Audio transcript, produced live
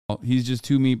He's just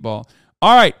too meatball.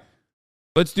 All right.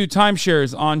 Let's do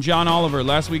timeshares on John Oliver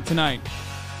last week tonight.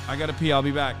 I got to pee. I'll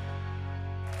be back.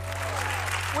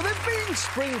 With it being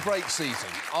spring break season,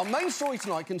 our main story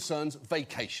tonight concerns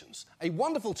vacations. A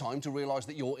wonderful time to realise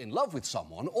that you're in love with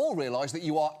someone or realise that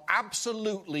you are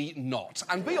absolutely not.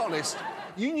 And be honest,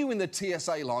 you knew in the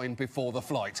TSA line before the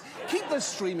flight. Keep the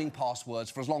streaming passwords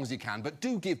for as long as you can, but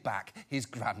do give back his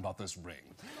grandmother's ring.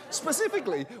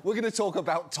 Specifically, we're going to talk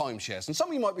about timeshares. And some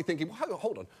of you might be thinking, well,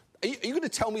 hold on, are you going to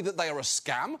tell me that they are a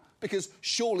scam? Because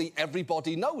surely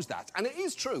everybody knows that. And it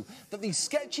is true that the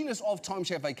sketchiness of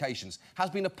timeshare vacations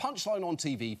has been a punchline on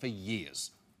TV for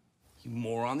years. You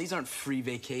moron, these aren't free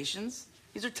vacations.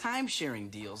 These are time-sharing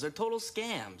deals. They're total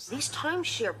scams. These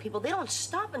timeshare people, they don't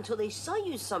stop until they sell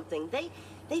you something. They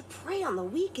prey on the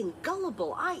weak and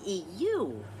gullible, i.e.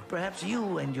 you. Perhaps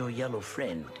you and your yellow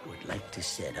friend would like to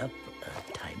set up a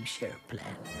timeshare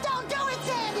plan. Don't do it,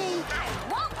 Sandy! I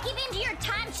won't give in to your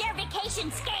timeshare vacation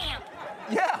scam!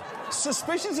 Yeah,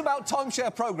 suspicions about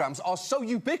timeshare programs are so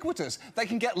ubiquitous they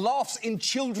can get laughs in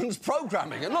children's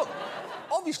programming. And look,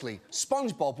 obviously,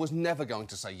 SpongeBob was never going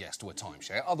to say yes to a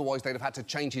timeshare, otherwise they'd have had to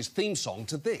change his theme song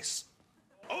to this.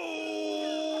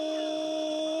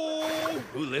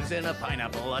 Who lives in a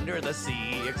pineapple under the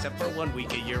sea, except for 1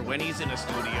 week a year when he's in a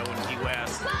studio in Key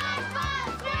West.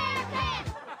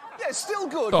 Yeah, it's still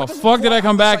good. The fuck did I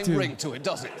come back to? Ring to it,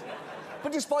 does it?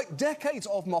 But despite decades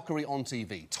of mockery on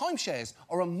TV, timeshares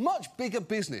are a much bigger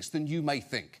business than you may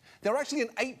think. They're actually an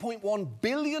 $8.1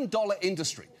 billion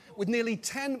industry, with nearly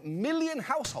 10 million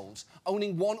households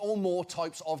owning one or more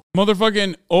types of...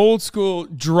 Motherfucking old school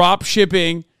drop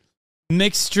shipping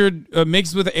mixed with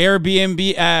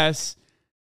Airbnb ass.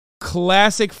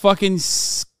 Classic fucking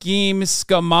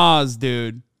schemas,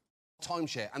 dude.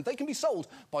 Timeshare, and they can be sold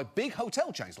by big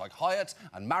hotel chains like Hyatt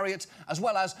and Marriott, as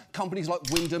well as companies like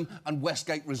Wyndham and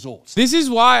Westgate Resorts. This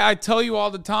is why I tell you all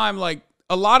the time, like,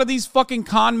 a lot of these fucking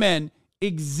con men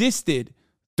existed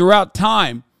throughout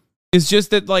time. It's just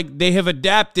that, like, they have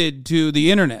adapted to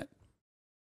the internet.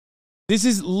 This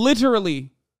is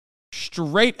literally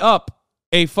straight up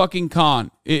a fucking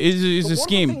con. It is a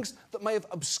scheme. One of the things that may have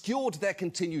obscured their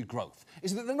continued growth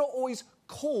is that they're not always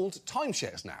called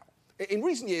timeshares now. In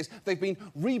recent years, they've been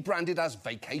rebranded as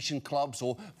vacation clubs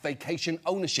or vacation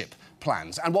ownership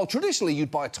plans. And while traditionally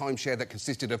you'd buy a timeshare that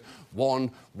consisted of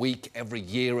 1 week every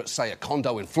year at, say, a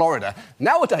condo in Florida,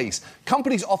 nowadays,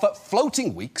 companies offer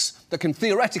floating weeks that can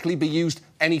theoretically be used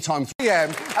anytime 3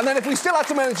 p.m. And then if we still had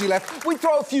some energy left, we'd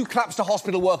throw a few claps to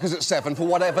hospital workers at 7 for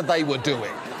whatever they were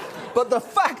doing. But the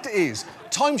fact is,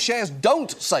 timeshares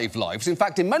don't save lives. In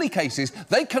fact, in many cases,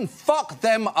 they can fuck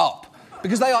them up.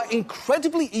 Because they are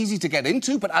incredibly easy to get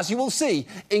into, but as you will see,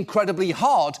 incredibly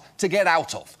hard to get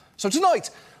out of. So tonight,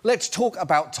 let's talk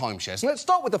about timeshares. And let's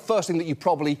start with the first thing that you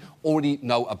probably already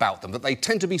know about them, that they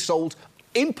tend to be sold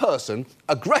in person,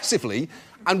 aggressively,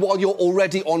 and while you're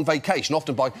already on vacation,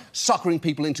 often by suckering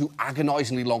people into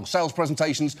agonisingly long sales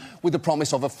presentations with the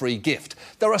promise of a free gift.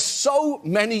 There are so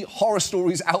many horror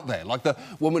stories out there, like the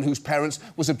woman whose parents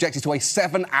were subjected to a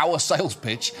 7-hour sales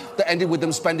pitch that ended with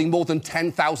them spending more than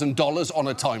 $10,000 on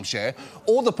a timeshare,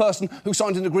 or the person who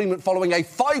signed an agreement following a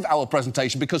 5-hour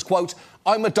presentation because, quote,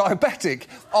 I'm a diabetic.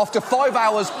 After 5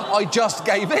 hours, I just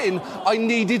gave in. I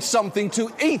needed something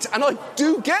to eat. And I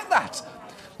do get that.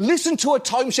 Listen to a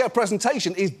timeshare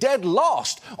presentation is dead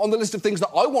last on the list of things that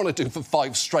I want to do for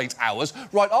 5 straight hours,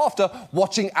 right after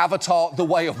watching Avatar: The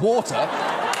Way of Water,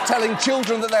 telling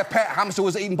children that their pet hamster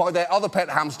was eaten by their other pet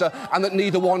hamster and that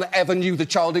neither one ever knew the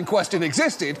child in question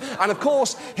existed, and, of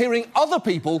course, hearing other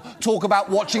people talk about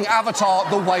watching Avatar: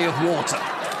 The Way of Water.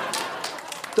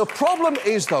 The problem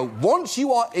is, though, once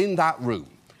you are in that room,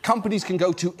 companies can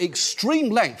go to extreme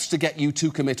lengths to get you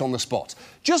to commit on the spot.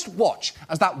 Just watch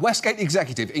as that Westgate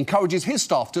executive encourages his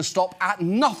staff to stop at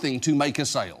nothing to make a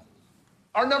sale.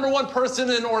 Our number one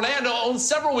person in Orlando owns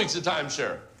several weeks of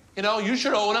timeshare. You know, you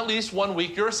should own at least 1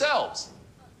 week yourselves.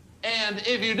 And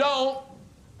if you don't,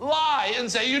 lie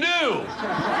and say you do.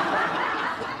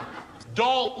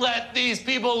 Don't let these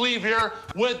people leave here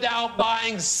without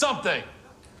buying something.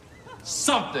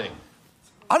 Something.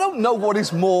 I don't know what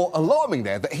is more alarming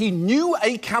there, that he knew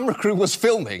a camera crew was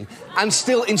filming and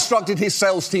still instructed his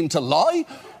sales team to lie,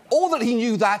 or that he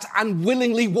knew that and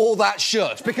willingly wore that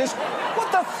shirt. Because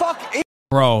what the fuck is...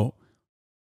 Bro,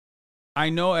 I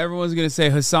know everyone's going to say,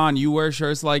 Hassan, you wear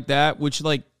shirts like that, which,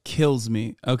 like, kills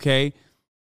me, okay?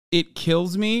 It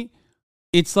kills me.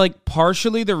 It's, like,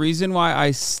 partially the reason why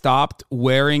I stopped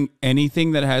wearing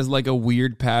anything that has, like, a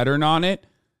weird pattern on it.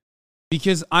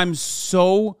 Because I'm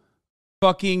so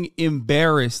fucking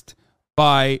embarrassed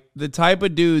by the type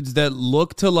of dudes that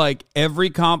look to like every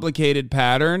complicated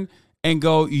pattern and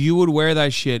go, you would wear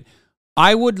that shit.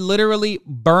 I would literally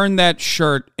burn that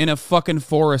shirt in a fucking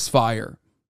forest fire.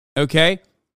 Okay?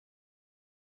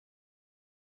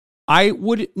 I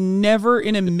would never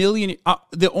in a million...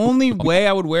 the only way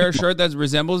I would wear a shirt that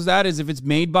resembles that is if it's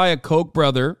made by a Koch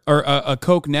brother or a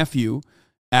Koch nephew,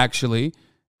 actually,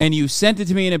 and you sent it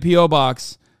to me in a P.O.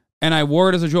 box, and I wore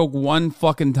it as a joke one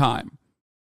fucking time,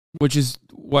 which is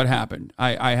what happened.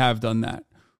 I have done that.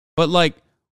 But, like,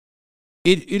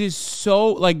 it is so...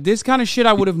 Like, this kind of shit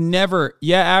I would have never...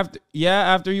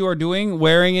 after you are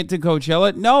wearing it to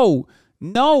Coachella?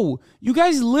 No. You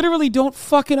guys literally don't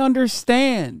fucking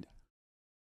understand.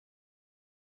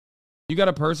 You got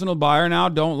a personal buyer now?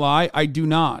 Don't lie. I do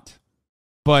not.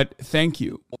 But thank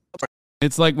you.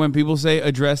 It's like when people say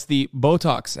address the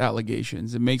Botox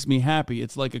allegations. It makes me happy.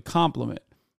 It's like a compliment.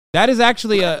 That is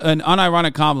actually an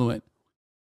unironic compliment.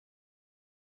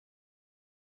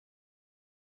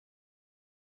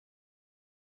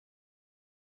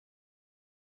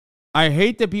 I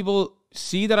hate that people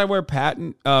see that I wear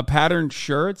patterned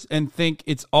shirts and think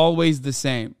it's always the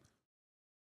same.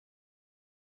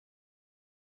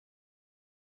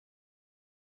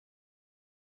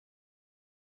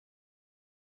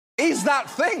 Is that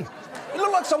thing? It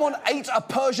looked like someone ate a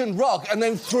Persian rug and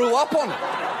then threw up on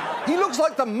it. He looks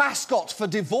like the mascot for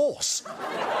divorce.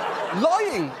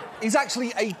 Lying is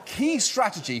actually a key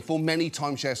strategy for many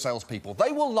timeshare salespeople.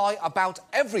 They will lie about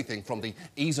everything from the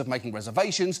ease of making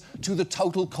reservations to the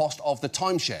total cost of the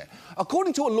timeshare.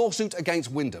 According to a lawsuit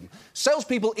against Wyndham,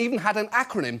 salespeople even had an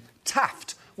acronym,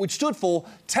 TAFT, which stood for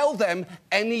Tell Them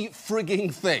Any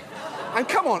Frigging Thing. And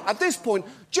come on, at this point,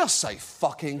 just say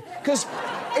fucking, because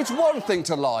it's one thing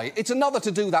to lie, it's another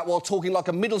to do that while talking like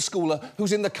a middle schooler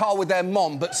who's in the car with their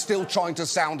mom but still trying to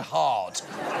sound hard.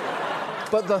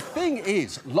 But the thing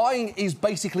is, lying is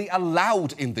basically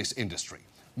allowed in this industry.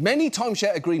 Many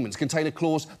timeshare agreements contain a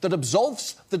clause that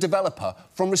absolves the developer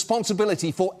from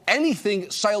responsibility for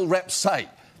anything sale reps say.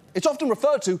 It's often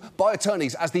referred to by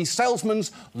attorneys as the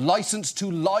salesman's license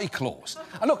to lie clause.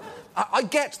 And look, I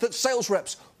get that sales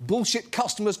reps bullshit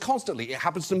customers constantly. It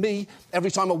happens to me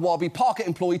every time a Warby Parker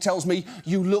employee tells me,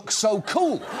 you look so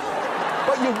cool.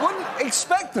 But you wouldn't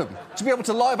expect them to be able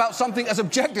to lie about something as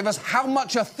objective as how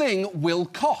much a thing will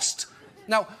cost.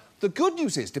 Now, the good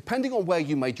news is, depending on where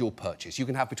you made your purchase, you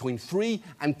can have between 3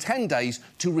 and 10 days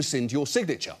to rescind your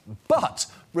signature. But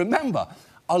remember,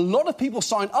 a lot of people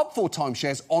sign up for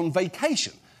timeshares on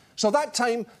vacation. So that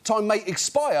time may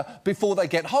expire before they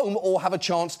get home or have a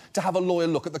chance to have a lawyer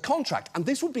look at the contract. And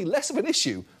this would be less of an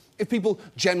issue if people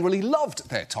generally loved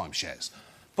their timeshares.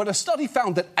 But a study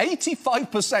found that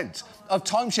 85% of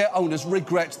timeshare owners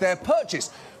regret their purchase,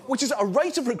 which is a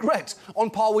rate of regret on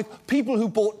par with people who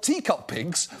bought teacup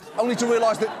pigs, only to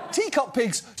realise that teacup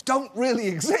pigs don't really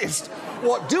exist.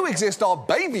 What do exist are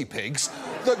baby pigs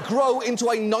that grow into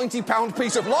a 90-pound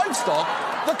piece of livestock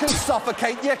that can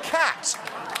suffocate your cat.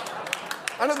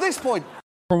 And at this point...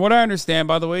 From what I understand,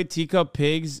 by the way, teacup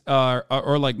pigs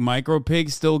or like micro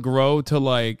pigs still grow to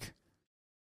like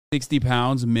 60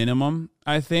 pounds minimum,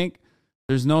 I think.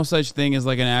 There's no such thing as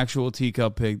like an actual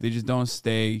teacup pig. They just don't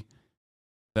stay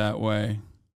that way.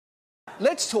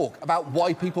 Let's talk about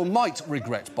why people might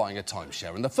regret buying a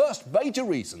timeshare. And the first major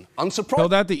reason, unsurprisingly... Tell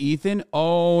that to Ethan?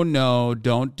 Oh, no,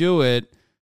 don't do it.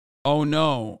 Oh,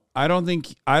 no. I don't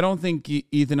think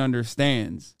Ethan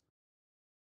understands.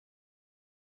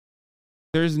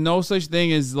 There's no such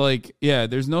thing as like,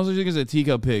 there's no such thing as a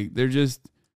teacup pig. They're just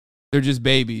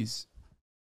babies.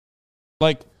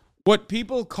 Like, what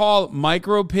people call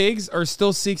micro pigs are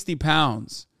still 60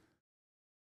 pounds.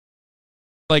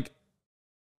 Like,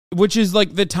 which is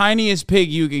like the tiniest pig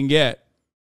you can get.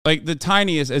 Like, the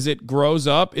tiniest as it grows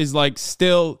up is like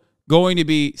still going to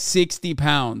be 60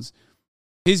 pounds.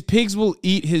 His pigs will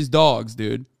eat his dogs,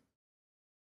 dude.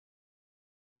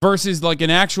 Versus like an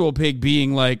actual pig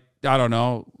being like, I don't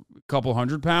know, a couple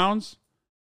 100 pounds.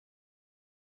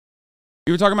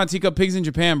 You were talking about teacup pigs in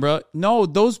Japan, bro. No,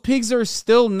 those pigs are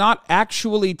still not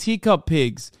actually teacup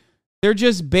pigs. They're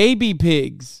just baby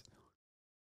pigs.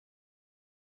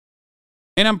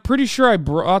 And I'm pretty sure I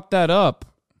brought that up.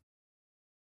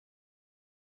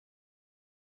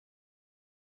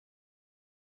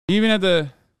 Even at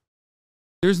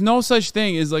there's no such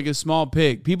thing as like a small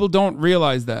pig. People don't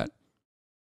realize that.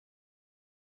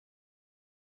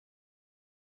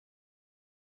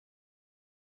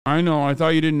 I know. I thought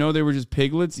you didn't know they were just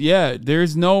piglets. Yeah, there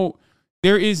is no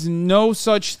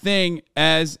such thing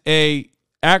as a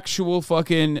actual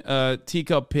fucking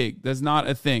teacup pig. That's not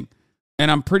a thing.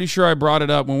 And I'm pretty sure I brought it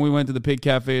up when we went to the pig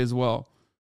cafe as well.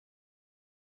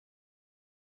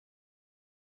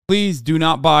 Please do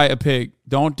not buy a pig.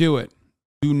 Don't do it.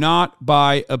 Do not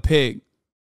buy a pig.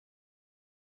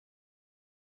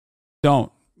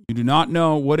 Don't. You do not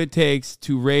know what it takes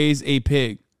to raise a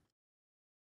pig.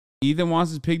 Ethan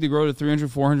wants his pig to grow to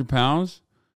 300, 400 pounds.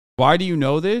 Why do you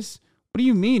know this? What do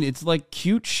you mean? It's like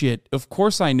cute shit. Of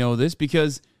course I know this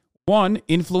because, one,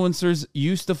 influencers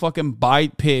used to fucking buy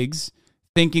pigs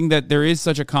thinking that there is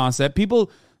such a concept.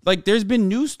 People, like, there's been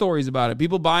news stories about it.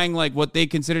 People buying, like, what they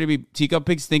consider to be teacup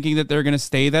pigs thinking that they're going to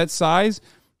stay that size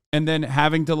and then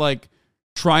having to, like,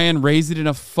 try and raise it in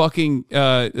a fucking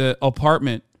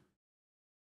apartment.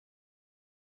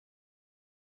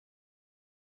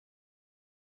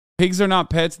 Pigs are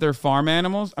not pets. They're farm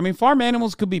animals. I mean, farm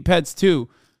animals could be pets, too.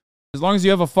 As long as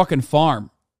you have a fucking farm.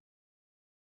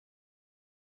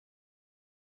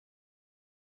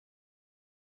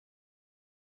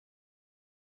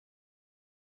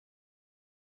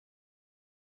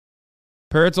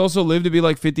 Parrots also live to be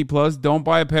like 50 plus. Don't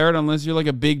buy a parrot unless you're like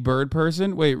a big bird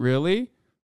person. Wait, really?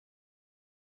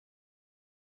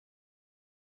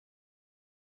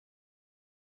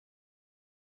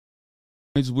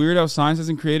 It's weird how science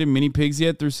hasn't created mini pigs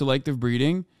yet through selective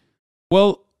breeding.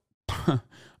 Well,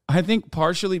 I think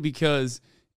partially because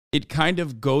it kind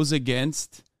of goes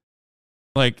against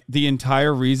like the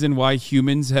entire reason why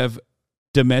humans have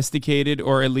domesticated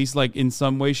or at least like in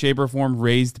some way, shape or form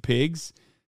raised pigs.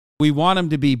 We want them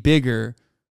to be bigger.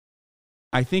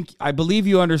 I believe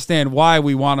you understand why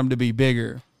we want them to be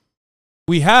bigger.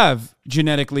 We have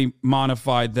genetically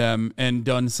modified them and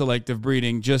done selective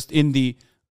breeding just in the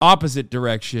opposite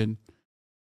direction.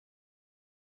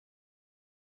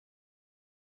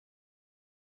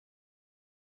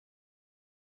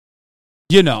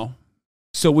 You know,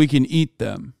 so we can eat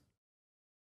them.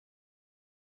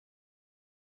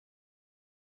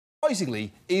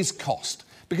 Surprisingly, is cost.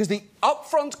 Because the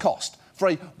upfront cost for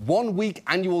a 1 week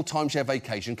annual timeshare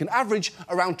vacation can average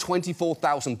around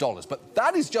 $24,000. But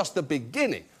that is just the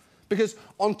beginning. Because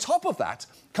on top of that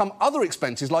come other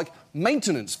expenses like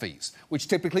maintenance fees, which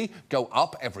typically go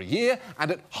up every year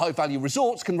and at high-value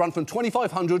resorts can run from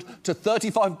 $2,500 to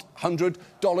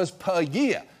 $3,500 per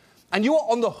year. And you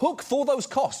are on the hook for those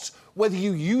costs, whether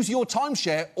you use your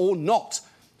timeshare or not.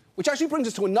 Which actually brings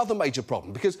us to another major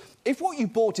problem, because if what you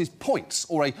bought is points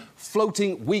or a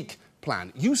floating week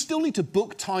plan, you still need to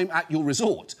book time at your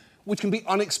resort, which can be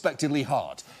unexpectedly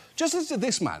hard. Just listen to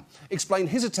this man explain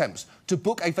his attempts to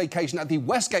book a vacation at the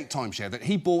Westgate timeshare that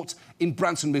he bought in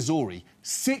Branson, Missouri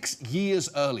 6 years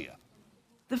earlier.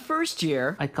 The first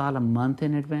year, I call a month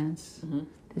in advance.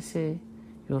 They say,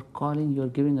 you're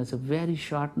giving us a very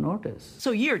short notice.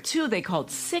 so year 2, they called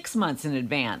 6 months in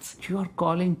advance. You are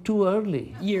calling too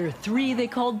early. Year 3, they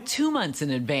called 2 months in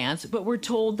advance, but we're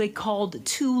told they called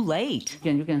too late.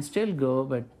 You can still go,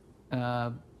 but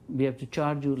we have to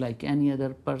charge you like any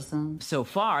other person. So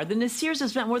far, the Nasirs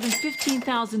have spent more than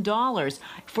 $15,000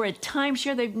 for a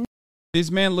timeshare they've... This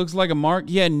man looks like a mark.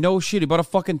 Yeah, no shit. He bought a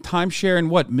fucking timeshare in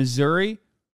what, Missouri?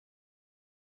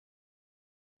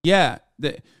 Yeah,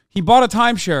 he bought a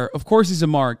timeshare. Of course he's a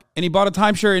mark. And he bought a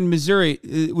timeshare in Missouri,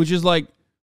 which is like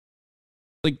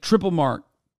triple mark.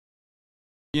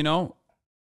 You know?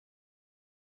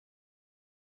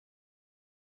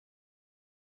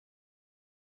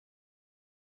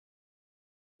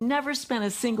 never spent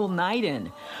a single night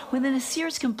in. When the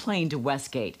Nasirs complained to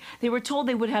Westgate, they were told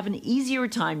they would have an easier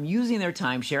time using their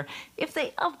timeshare if they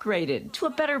upgraded to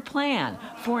a better plan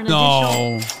for an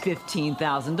additional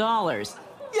 $15,000.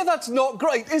 Yeah, that's not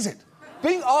great, is it?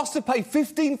 Being asked to pay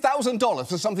 $15,000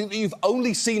 for something that you've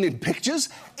only seen in pictures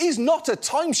is not a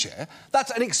timeshare. That's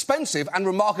an expensive and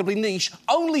remarkably niche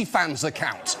OnlyFans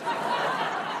account.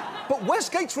 But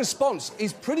Westgate's response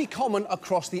is pretty common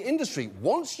across the industry.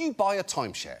 Once you buy a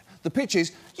timeshare, the pitch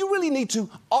is you really need to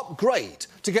upgrade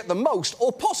to get the most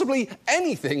or possibly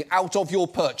anything out of your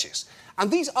purchase. And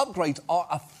these upgrades are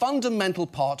a fundamental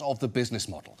part of the business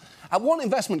model. At one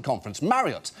investment conference,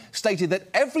 Marriott stated that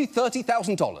every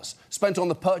 $30,000 spent on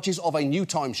the purchase of a new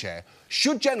timeshare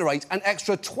should generate an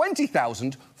extra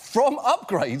 $20,000 from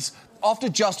upgrades after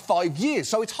just 5 years.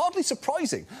 So it's hardly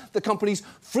surprising that companies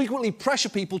frequently pressure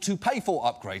people to pay for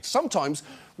upgrades, sometimes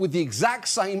with the exact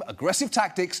same aggressive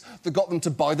tactics that got them to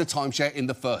buy the timeshare in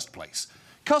the first place.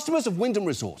 Customers of Wyndham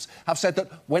Resorts have said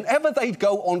that whenever they'd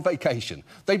go on vacation,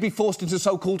 they'd be forced into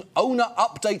so-called owner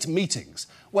update meetings,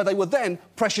 where they were then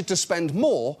pressured to spend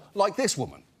more, like this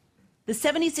woman. The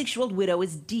 76-year-old widow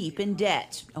is deep in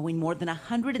debt, owing more than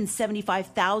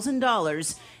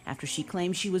 $175,000 after she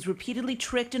claims she was repeatedly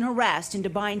tricked and harassed into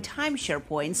buying timeshare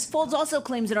points. Folds also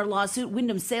claims in her lawsuit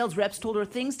Wyndham sales reps told her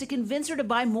things to convince her to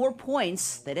buy more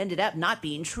points that ended up not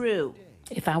being true.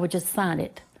 If I would just sign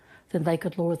it, then they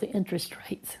could lower the interest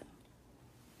rates.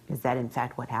 Is that in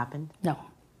fact what happened? No.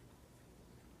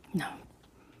 No.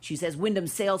 She says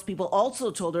Wyndham's salespeople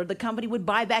also told her the company would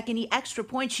buy back any extra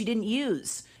points she didn't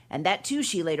use. And that, too,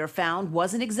 she later found,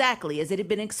 wasn't exactly as it had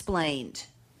been explained.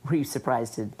 Were you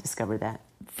surprised to discover that?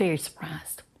 Very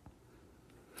surprised.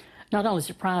 Not only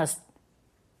surprised,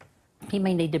 he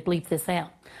may need to bleep this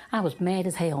out. I was mad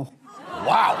as hell.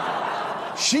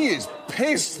 Wow. She is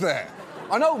pissed there.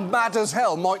 I know mad as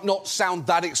hell might not sound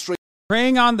that extreme.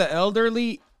 Preying on the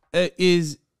elderly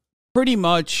is pretty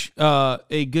much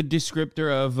a good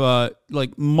descriptor of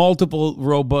like multiple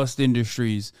robust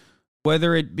industries,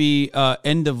 whether it be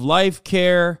end of life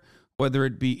care, whether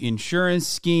it be insurance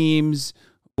schemes,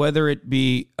 whether it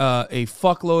be a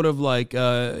fuckload of like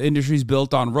industries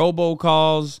built on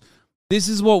robocalls. This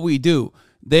is what we do.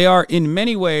 They are in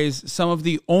many ways some of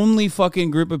the only fucking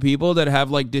group of people that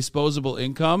have like disposable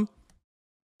income,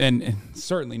 and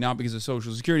certainly not because of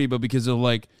Social Security, but because of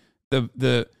like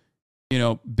the you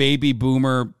know, baby boom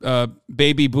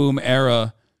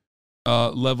era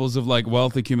levels of like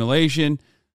wealth accumulation.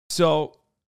 So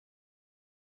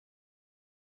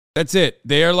that's it.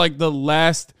 They are like the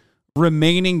last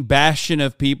remaining bastion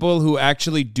of people who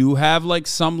actually do have like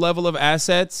some level of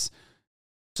assets.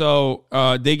 So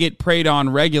they get preyed on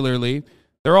regularly.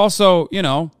 They're also, you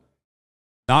know,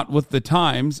 not with the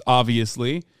times,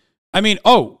 obviously. I mean,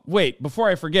 oh, wait, before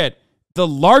I forget, the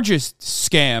largest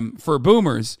scam for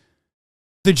boomers,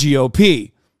 the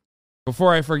GOP.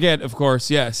 Before I forget, of course,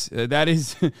 yes, that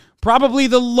is probably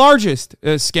the largest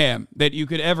scam that you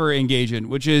could ever engage in,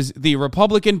 which is the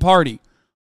Republican Party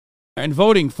and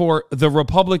voting for the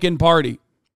Republican Party.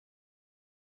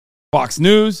 Fox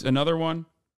News, another one.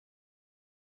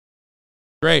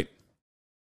 Great.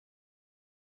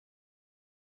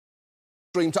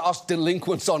 To us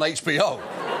delinquents on HBO.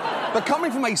 But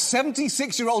coming from a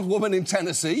 76-year-old woman in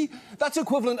Tennessee, that's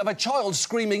equivalent of a child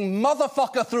screaming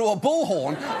motherfucker through a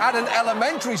bullhorn at an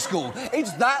elementary school.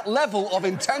 It's that level of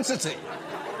intensity.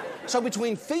 So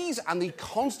between fees and the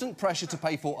constant pressure to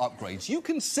pay for upgrades, you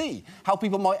can see how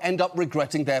people might end up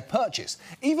regretting their purchase.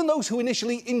 Even those who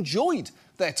initially enjoyed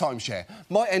their timeshare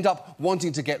might end up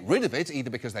wanting to get rid of it, either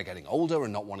because they're getting older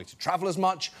and not wanting to travel as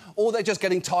much, or they're just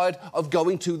getting tired of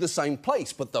going to the same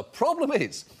place. But the problem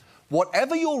is,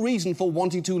 whatever your reason for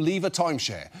wanting to leave a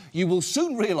timeshare, you will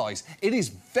soon realise it is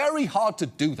very hard to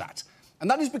do that. And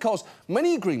that is because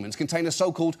many agreements contain a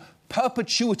so-called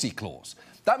perpetuity clause.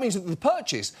 That means that the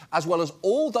purchase, as well as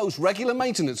all those regular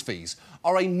maintenance fees,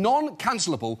 are a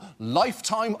non-cancelable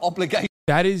lifetime obligation.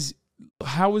 That is,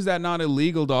 how is that not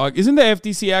illegal, dog? Isn't the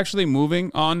FTC actually moving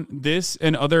on this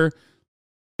and other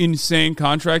insane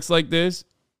contracts like this?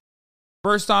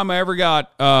 First time I ever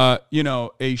got,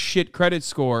 a shit credit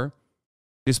score,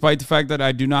 despite the fact that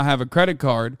I do not have a credit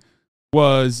card,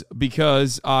 was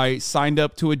because I signed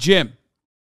up to a gym.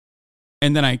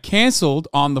 And then I canceled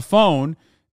on the phone,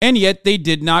 and yet they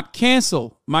did not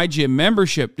cancel my gym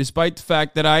membership, despite the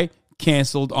fact that I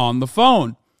canceled on the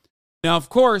phone. Now, of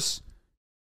course,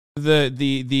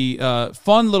 the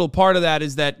fun little part of that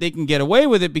is that they can get away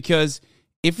with it, because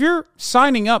if you're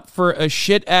signing up for a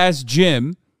shit-ass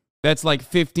gym that's like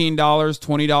 $15,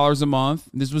 $20 a month,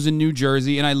 this was in New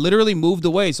Jersey, and I literally moved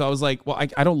away, so I was like, well,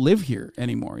 I don't live here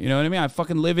anymore. You know what I mean? I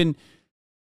fucking live in...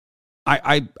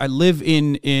 I live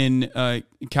in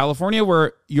California,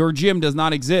 where your gym does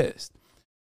not exist.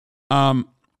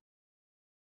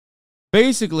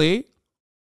 Basically,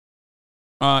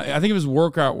 I think it was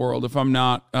Workout World, if I'm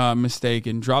not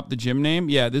mistaken. Dropped the gym name.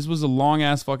 Yeah, this was a long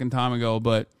ass fucking time ago,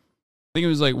 but I think it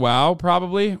was like Wow,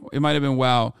 probably. It might have been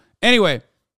Wow. Anyway,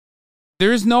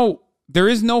 there is no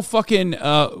fucking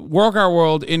Workout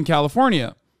World in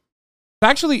California.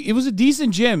 Actually, it was a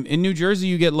decent gym. In New Jersey,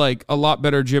 you get like a lot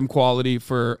better gym quality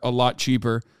for a lot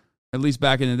cheaper. At least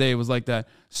back in the day, it was like that.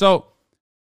 So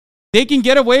they can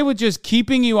get away with just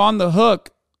keeping you on the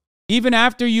hook even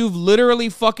after you've literally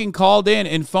fucking called in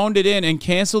and phoned it in and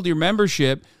canceled your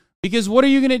membership, because what are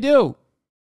you going to do?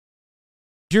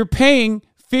 You're paying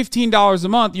 $15 a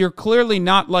month. You're clearly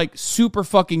not like super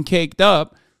fucking caked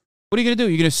up. What are you going to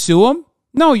do? You're going to sue them?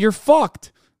 No, you're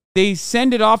fucked. They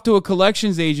send it off to a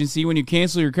collections agency when you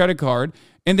cancel your credit card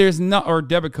and or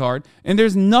debit card, and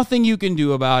there's nothing you can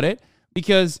do about it,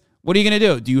 because what are you going to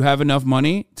do? Do you have enough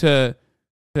money to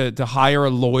hire a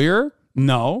lawyer?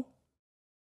 No.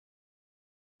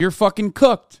 You're fucking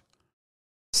cooked.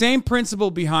 Same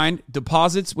principle behind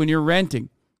deposits when you're renting.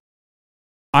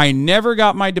 I never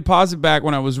got my deposit back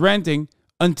when I was renting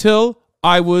until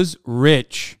I was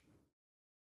rich.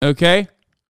 Okay?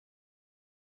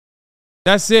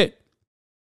 That's it.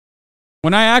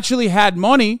 When I actually had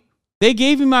money, They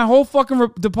gave me my whole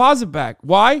fucking deposit back.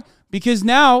 Why? Because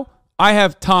now I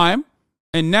have time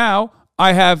and now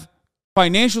I have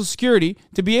financial security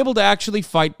to be able to actually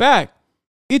fight back.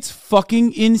 It's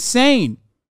fucking insane.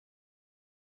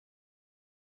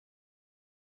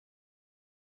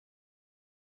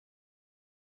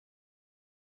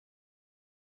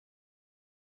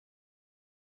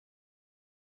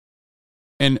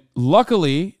 And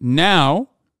luckily, now,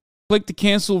 click to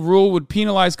cancel rule would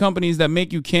penalize companies that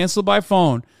make you cancel by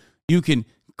phone. You can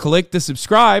click to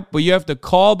subscribe, but you have to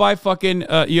call by fucking,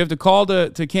 you have to call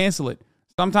to cancel it.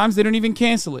 Sometimes they don't even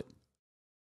cancel it.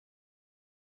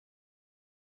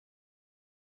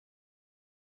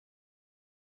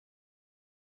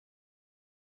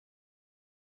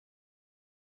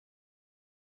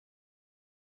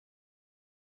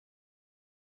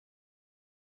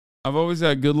 I've always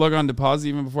had good luck on deposit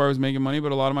even before I was making money,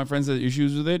 but a lot of my friends had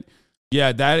issues with it.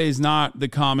 Yeah, that is not the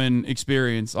common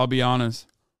experience, I'll be honest.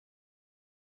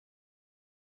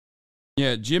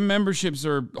 Yeah, gym memberships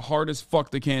are hard as fuck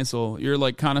to cancel. You're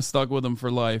like kind of stuck with them for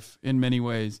life in many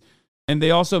ways. And they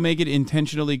also make it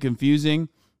intentionally confusing.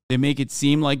 They make it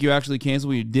seem like you actually canceled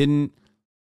when you didn't.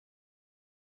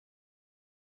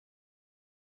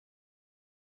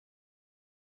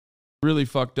 Really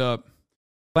fucked up.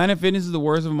 Planet Fitness is the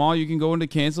worst of them all. You can go into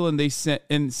cancel and they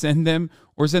send them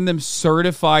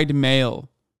certified mail.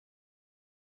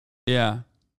 Yeah.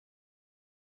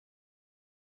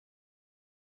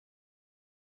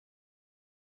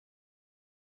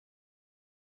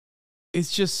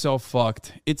 It's just so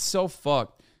fucked. It's so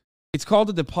fucked. It's called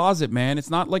a deposit, man. It's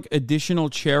not like additional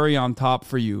cherry on top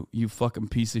for you, you fucking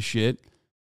piece of shit.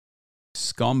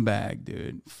 Scumbag,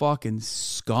 dude. Fucking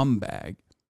scumbag.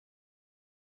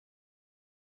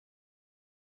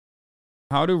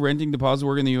 How do renting deposits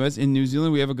work in the U.S.? In New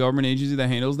Zealand, we have a government agency that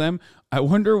handles them. I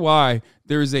wonder why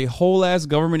there is a whole-ass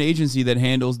government agency that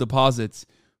handles deposits.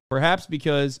 Perhaps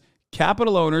because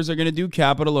capital owners are going to do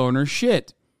capital owner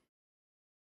shit.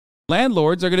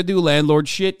 Landlords are going to do landlord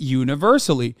shit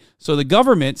universally. So the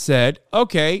government said,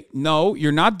 okay, no,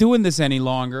 you're not doing this any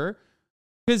longer.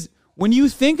 Because when you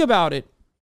think about it,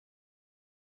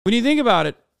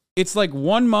 it's like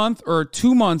 1 month or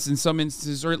 2 months in some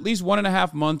instances, or at least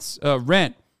 1.5 months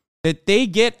rent that they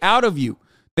get out of you.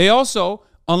 They also,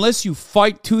 unless you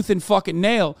fight tooth and fucking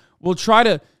nail, will try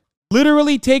to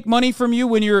literally take money from you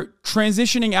when you're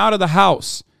transitioning out of the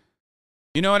house.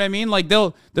 You know what I mean? Like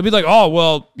they'll be like, oh,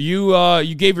 well,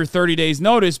 you gave your 30 days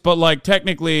notice, but like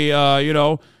technically,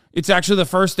 it's actually the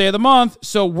first day of the month.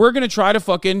 So we're going to try to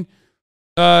fucking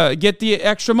get the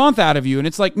extra month out of you. And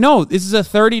it's like, no, this is a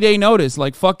 30-day notice.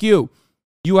 Like, fuck you.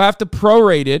 You have to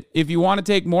prorate it. If you want to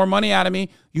take more money out of me,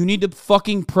 you need to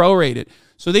fucking prorate it.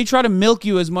 So they try to milk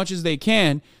you as much as they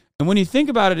can. And when you think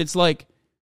about it, it's like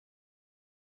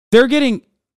they're getting,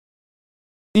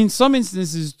 in some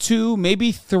instances, 2,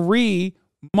 maybe 3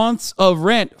 months of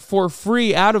rent for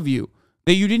free out of you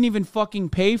that you didn't even fucking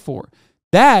pay for.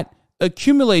 That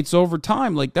accumulates over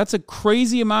time. Like, that's a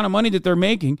crazy amount of money that they're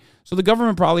making. So the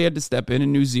government probably had to step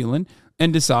in New Zealand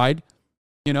and decide,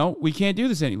 we can't do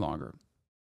this any longer.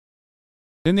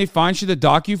 Then they find shit to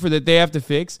dock you for that they have to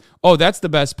fix. Oh, that's the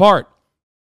best part.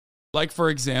 Like, for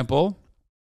example,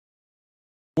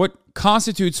 what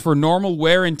constitutes for normal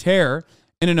wear and tear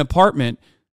in an apartment,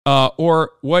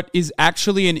 or what is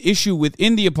actually an issue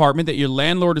within the apartment that your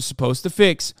landlord is supposed to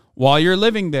fix while you're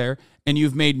living there, and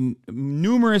you've made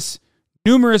numerous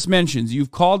mentions.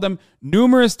 You've called them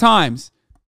numerous times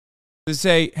to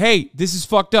say, hey, this is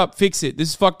fucked up, fix it. This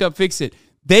is fucked up, fix it.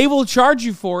 They will charge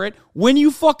you for it when you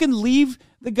fucking leave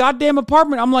the goddamn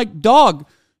apartment. I'm like, dog,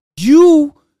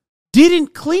 you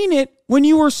didn't clean it when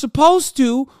you were supposed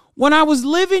to. When I was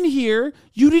living here,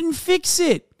 you didn't fix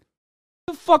it.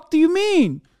 What the fuck do you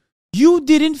mean? You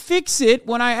didn't fix it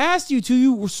when I asked you to.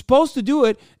 You were supposed to do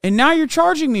it, and now you're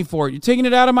charging me for it. You're taking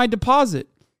it out of my deposit.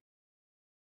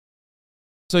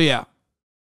 So yeah,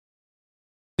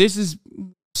 this is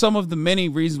some of the many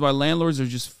reasons why landlords are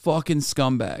just fucking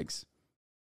scumbags.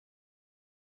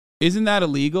 Isn't that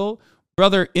illegal?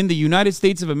 Brother, in the United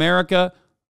States of America,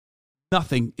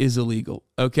 nothing is illegal,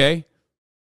 okay?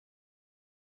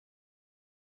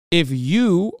 If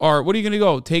you are, what are you going to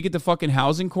go? Take it to fucking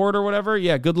housing court or whatever?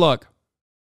 Yeah, good luck.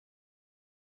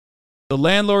 The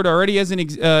landlord already has an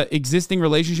existing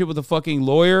relationship with a fucking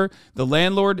lawyer. The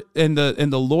landlord and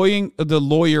the lawyering,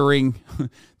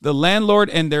 the landlord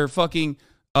and their fucking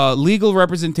legal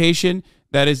representation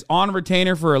that is on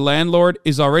retainer for a landlord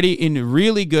is already in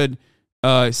really good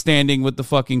standing with the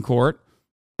fucking court.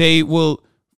 They will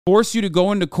force you to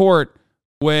go into court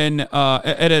when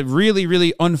at a really,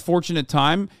 really unfortunate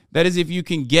time. That is if you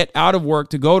can get out of work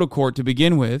to go to court to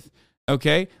begin with.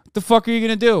 Okay? What the fuck are you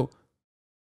going to do?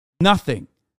 Nothing.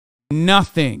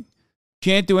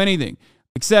 Can't do anything.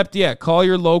 Except, call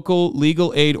your local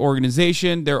legal aid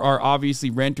organization. There are obviously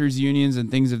renters unions and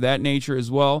things of that nature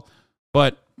as well.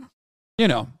 But,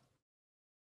 what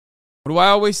do I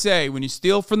always say? When you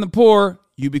steal from the poor,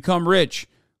 you become rich.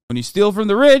 When you steal from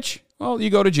the rich, well, you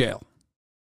go to jail.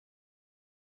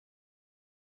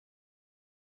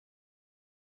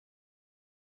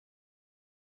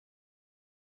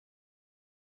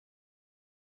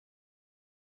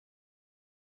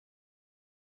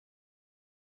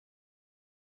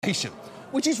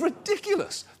 Which is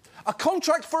ridiculous. A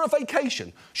contract for a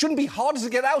vacation shouldn't be harder to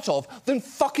get out of than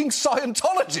fucking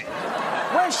Scientology.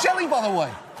 Where's Shelley, by the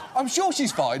way? I'm sure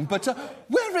she's fine, but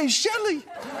where is Shelley?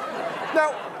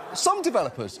 Now, some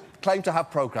developers claim to have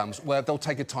programs where they'll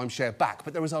take a timeshare back,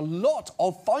 but there is a lot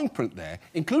of fine print there,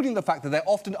 including the fact that they're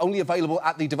often only available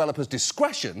at the developer's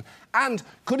discretion and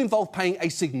could involve paying a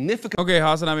significant... Okay,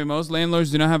 Hasanami, most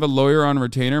landlords do not have a lawyer on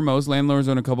retainer. Most landlords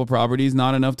own a couple properties,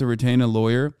 not enough to retain a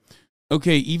lawyer.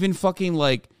 Okay, even fucking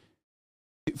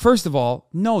first of all,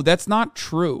 no, that's not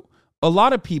true. A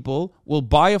lot of people will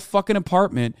buy a fucking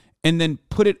apartment and then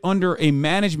put it under a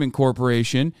management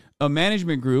corporation, a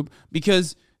management group,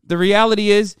 because the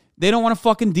reality is they don't want to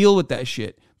fucking deal with that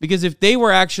shit. Because if they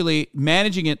were actually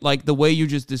managing it like the way you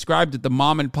just described it, the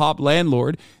mom and pop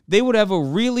landlord, they would have a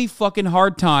really fucking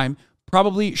hard time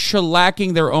probably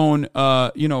shellacking their own,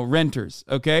 renters,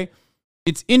 okay?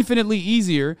 It's infinitely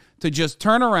easier to just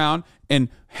turn around and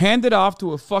hand it off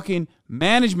to a fucking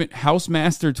management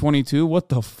housemaster 22. What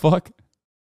the fuck?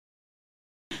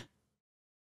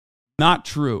 Not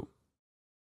true.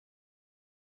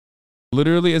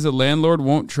 Literally, as a landlord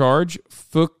won't charge.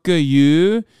 Fuck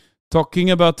you. Talking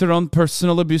about their own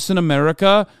personal abuse in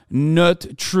America.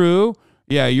 Not true.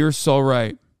 Yeah, you're so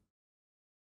right.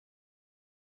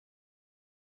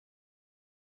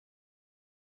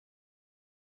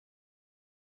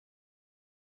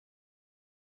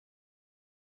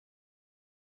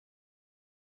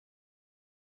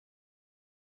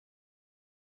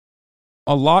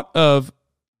 A lot of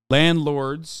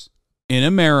landlords in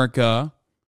America,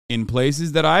 in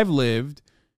places that I've lived,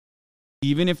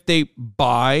 even if they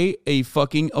buy a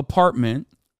fucking apartment,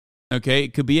 okay,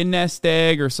 it could be a nest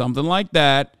egg or something like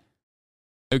that,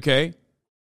 okay,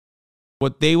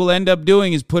 what they will end up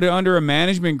doing is put it under a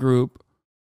management group,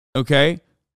 okay,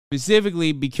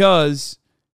 specifically because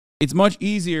it's much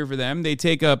easier for them. They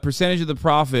take a percentage of the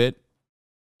profit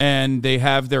and they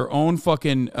have their own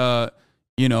fucking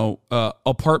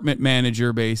apartment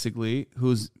manager, basically,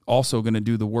 who's also going to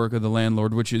do the work of the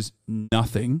landlord, which is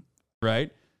nothing,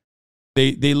 right?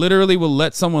 They literally will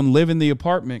let someone live in the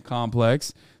apartment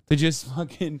complex to just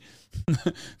fucking,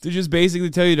 to just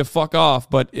basically tell you to fuck off,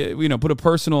 but, put a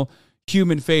personal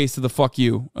human face to the fuck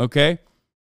you, okay?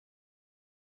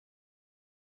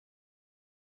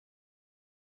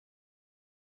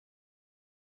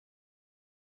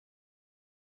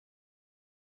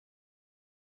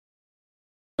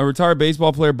 A retired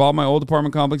baseball player bought my old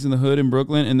apartment complex in the hood in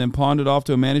Brooklyn and then pawned it off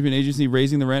to a management agency,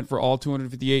 raising the rent for all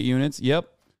 258 units. Yep.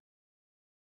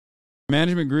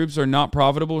 Management groups are not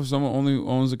profitable if someone only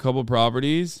owns a couple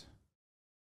properties.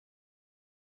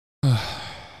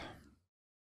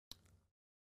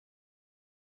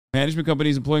 Management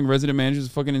companies employing resident managers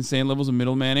at fucking insane levels of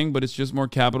middle manning, but it's just more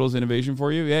capital as innovation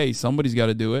for you. Hey, somebody's got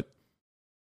to do it.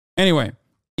 Anyway.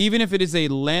 Even if it is a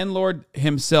landlord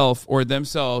himself or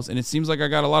themselves, and it seems like I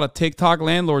got a lot of TikTok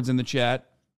landlords in the chat,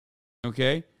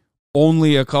 okay?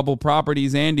 Only a couple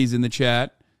properties Andy's in the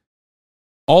chat.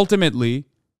 Ultimately,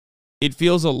 it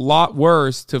feels a lot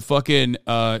worse to fucking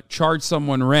charge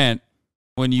someone rent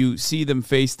when you see them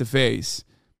face to face,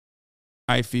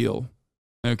 I feel,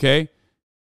 okay?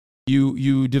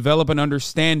 You develop an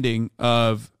understanding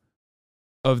of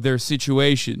their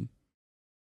situation.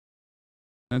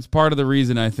 That's part of the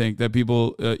reason, I think, that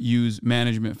people use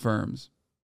management firms.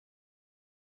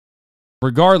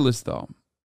 Regardless,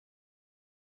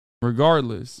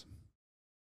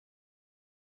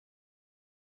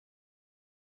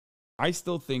 I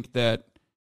still think that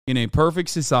in a perfect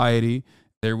society,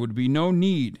 there would be no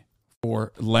need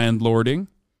for landlording.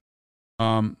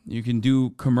 You can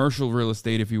do commercial real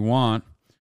estate if you want,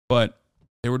 but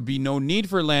there would be no need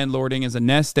for landlording as a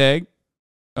nest egg.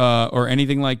 Or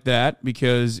anything like that,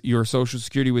 because your Social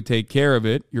Security would take care of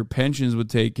it. Your pensions would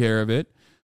take care of it.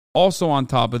 Also, on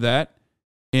top of that,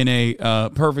 in a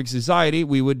perfect society,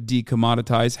 we would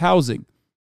decommoditize housing.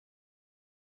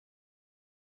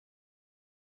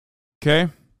 Okay?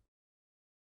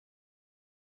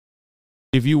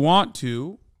 if you want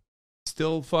to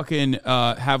still fucking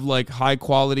have like high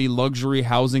quality luxury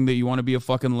housing that you want to be a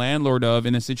fucking landlord of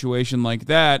in a situation like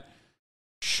that,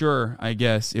 sure, I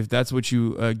guess, if that's what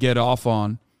you get off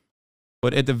on.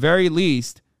 But at the very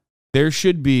least, there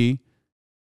should be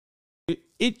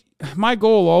my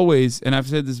goal always, and I've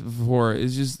said this before,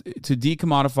 is just to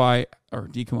decommodify or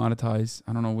decommoditize.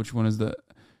 I don't know which one is the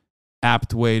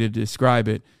apt way to describe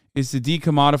it, is to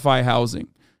decommodify housing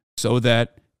so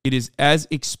that it is as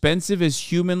expensive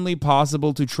as humanly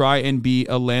possible to try and be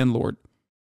a landlord.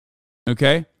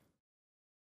 Okay?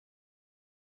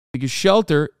 Because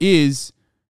shelter is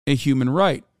a human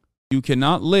right. You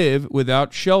cannot live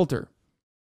without shelter.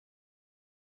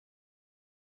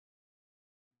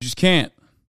 You just can't.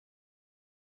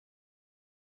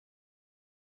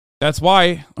 That's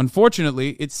why,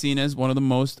 unfortunately, it's seen as one of the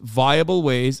most viable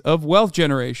ways of wealth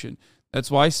generation.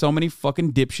 That's why so many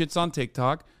fucking dipshits on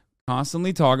TikTok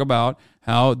constantly talk about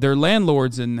how they're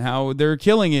landlords and how they're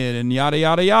killing it and yada,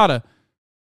 yada, yada.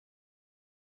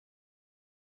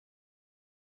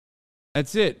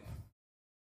 That's it.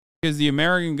 Because the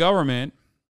American government,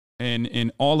 and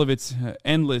in all of its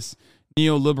endless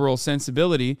neoliberal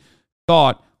sensibility,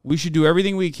 thought we should do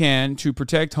everything we can to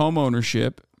protect home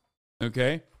ownership,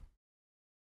 okay?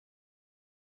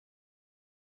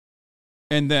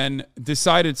 And then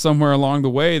decided somewhere along the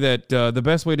way that the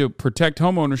best way to protect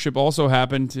home ownership also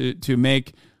happened to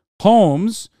make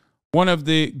homes one of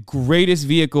the greatest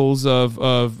vehicles of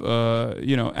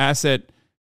asset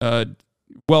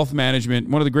wealth management,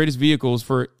 one of the greatest vehicles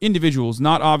for individuals,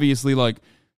 not obviously like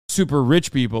super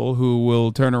rich people who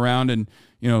will turn around and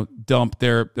dump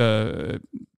their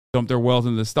wealth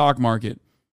into the stock market.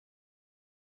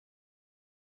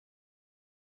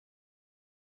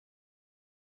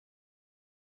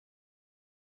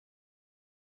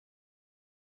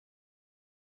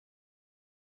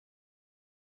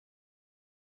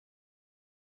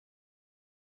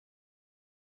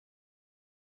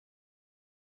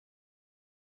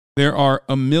 There are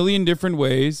a million different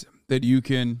ways that you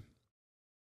can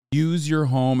use your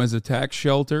home as a tax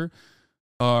shelter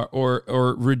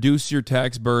or reduce your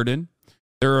tax burden.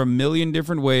 There are a million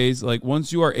different ways. Like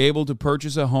once you are able to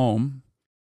purchase a home,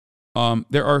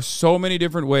 there are so many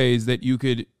different ways that you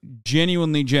could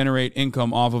genuinely generate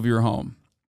income off of your home.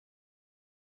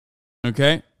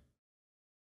 Okay?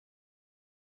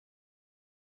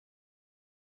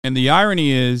 And the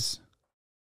irony is,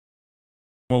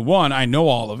 well, one, I know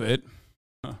all of it.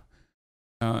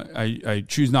 I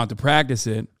choose not to practice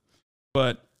it.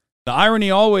 But the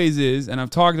irony always is, and I've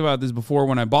talked about this before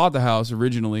when I bought the house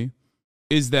originally,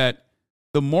 is that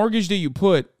the mortgage that you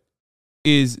put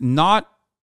is not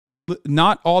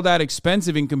all that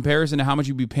expensive in comparison to how much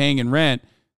you'd be paying in rent.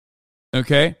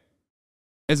 Okay?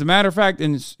 As a matter of fact,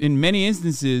 in many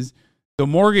instances, the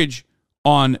mortgage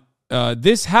on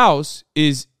this house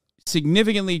is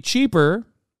significantly cheaper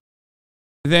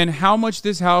than how much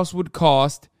this house would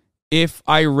cost if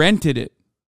I rented it.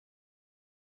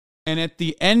 And at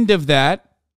the end of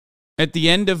that, at the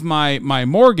end of my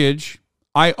mortgage,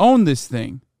 I own this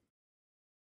thing.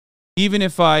 Even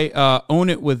if I own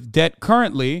it with debt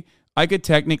currently, I could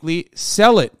technically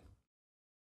sell it.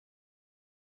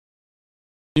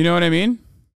 You know what I mean?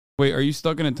 Wait, are you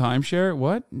stuck in a timeshare?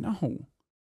 What? No.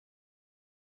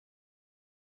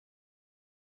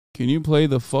 Can you play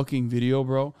the fucking video,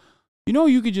 bro?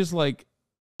 You could just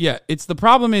it's the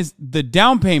problem is the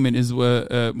down payment is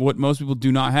what most people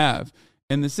do not have.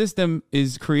 And the system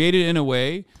is created in a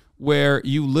way where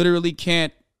you literally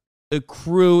can't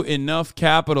accrue enough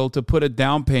capital to put a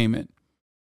down payment.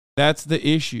 That's the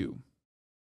issue.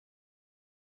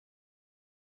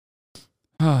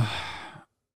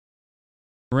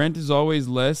 Rent is always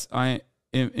less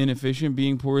inefficient.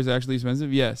 Being poor is actually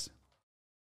expensive. Yes.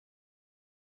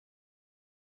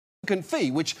 Fee,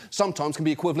 which sometimes can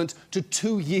be equivalent to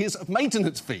 2 years of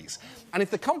maintenance fees. And if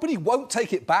the company won't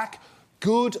take it back,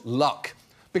 good luck.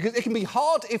 Because it can be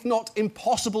hard, if not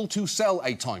impossible, to sell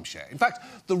a timeshare. In fact,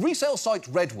 the resale site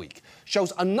Redweek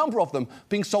shows a number of them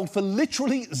being sold for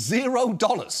literally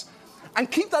 $0. And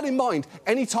keep that in mind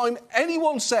anytime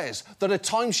anyone says that a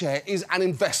timeshare is an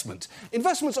investment.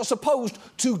 Investments are supposed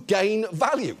to gain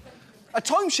value. A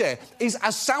timeshare is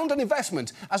as sound an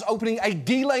investment as opening a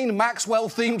Ghislaine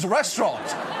Maxwell-themed restaurant.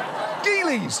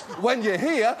 Geely's, when you're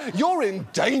here, you're in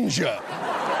danger.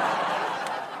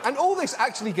 And all this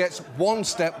actually gets one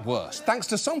step worse, thanks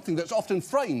to something that's often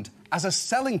framed as a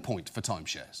selling point for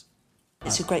timeshares.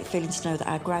 It's a great feeling to know that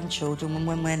our grandchildren,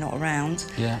 when we're not around,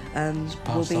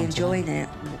 will be on enjoying it.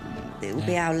 It will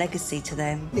be our legacy to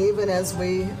them. Even as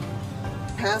we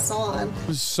pass on. It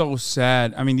was so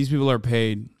sad. I mean, these people are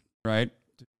paid, right?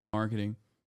 marketing.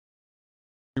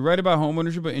 You're right about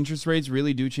homeownership, but interest rates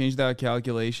really do change that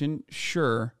calculation.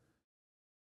 Sure.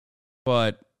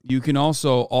 But you can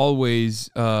also always,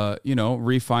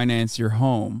 refinance your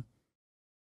home.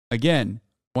 Again,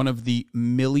 one of the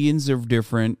millions of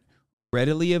different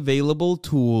readily available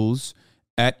tools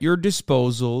at your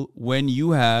disposal when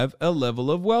you have a level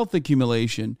of wealth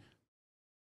accumulation.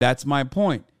 That's my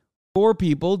point. Poor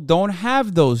people don't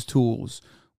have those tools.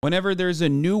 Whenever there's a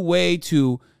new way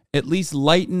to at least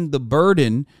lighten the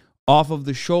burden off of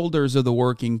the shoulders of the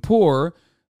working poor,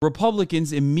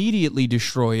 Republicans immediately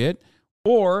destroy it,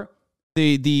 or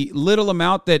the little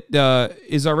amount that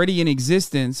is already in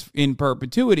existence in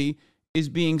perpetuity is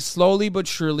being slowly but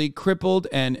surely crippled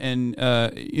and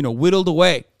whittled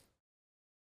away.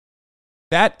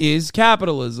 That is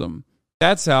capitalism.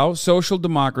 That's how social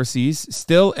democracies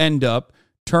still end up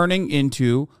turning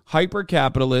into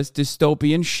hyper-capitalist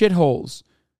dystopian shitholes.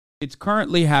 It's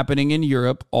currently happening in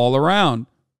Europe all around.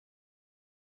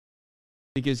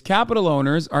 Because capital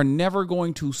owners are never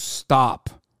going to stop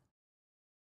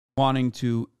wanting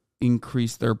to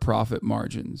increase their profit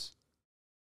margins.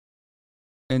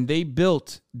 And they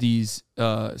built these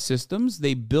systems.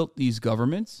 They built these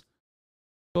governments.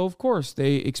 So, of course,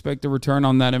 they expect a return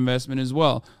on that investment as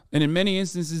well. And in many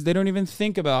instances, they don't even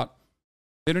think about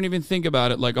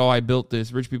it like, oh, I built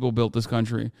this. Rich people built this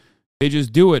country. They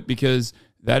just do it because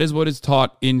that is what is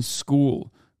taught in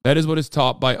school. That is what is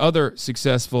taught by other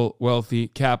successful, wealthy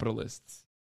capitalists.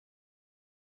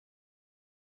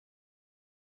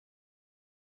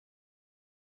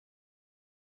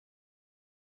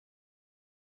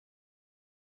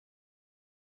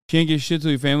 Can't get shit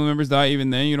till your family members die. Even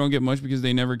then, you don't get much because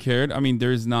they never cared. I mean,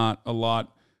 there's not a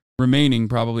lot remaining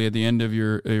probably at the end of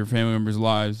your family members'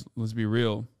 lives. Let's be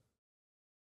real.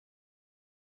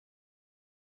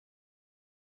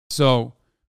 So,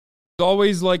 it's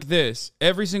always like this.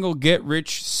 Every single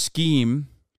get-rich scheme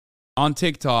on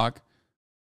TikTok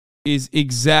is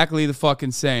exactly the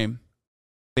fucking same.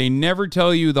 They never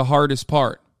tell you the hardest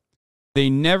part. They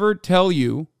never tell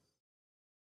you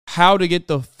how to get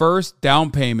the first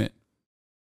down payment.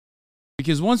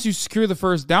 Because once you secure the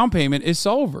first down payment, it's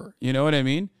over. You know what I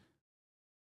mean?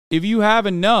 If you have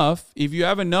enough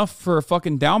for a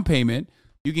fucking down payment,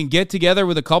 you can get together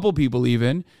with a couple people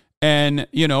even and,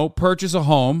 purchase a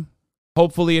home.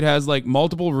 Hopefully it has like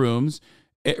multiple rooms.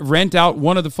 Rent out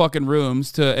one of the fucking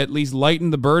rooms to at least lighten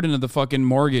the burden of the fucking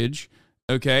mortgage.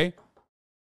 Okay?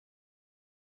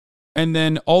 And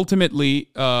then ultimately,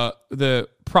 the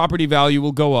property value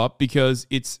will go up because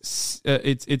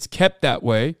it's kept that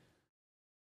way.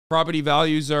 Property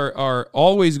values are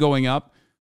always going up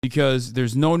because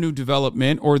there's no new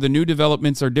development, or the new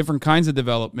developments are different kinds of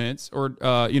developments, or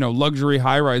luxury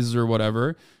high rises or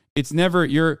whatever. It's never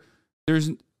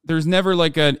there's never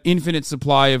like an infinite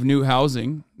supply of new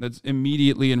housing that's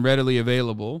immediately and readily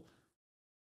available.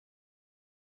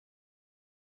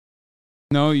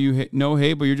 No,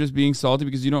 but you're just being salty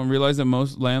because you don't realize that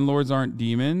most landlords aren't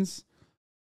demons.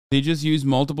 They just used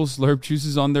multiple slurp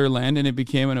juices on their land and it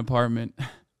became an apartment.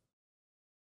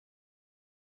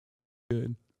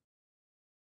 Good.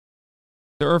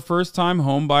 There are first-time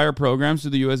home buyer programs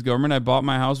through the U.S. government. I bought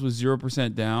my house with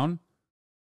 0% down.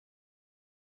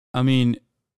 I mean,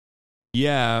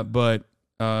 yeah, but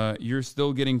you're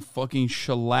still getting fucking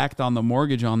shellacked on the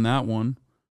mortgage on that one.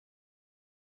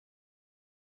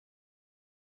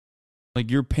 Like,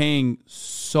 you're paying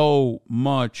so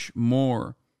much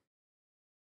more.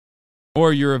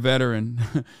 Or you're a veteran.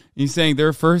 He's saying there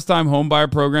are first-time homebuyer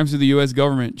programs through the U.S.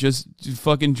 government. Just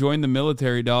fucking join the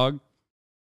military, dog.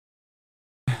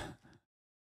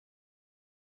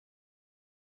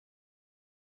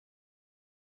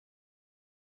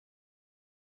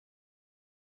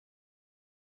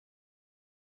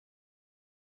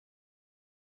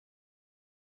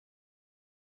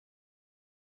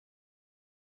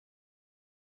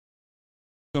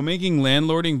 So making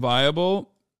landlording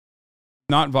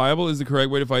not viable is the correct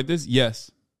way to fight this?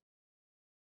 Yes.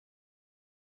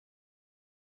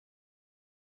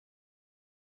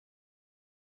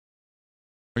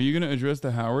 Are you going to address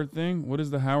the Howard thing? What is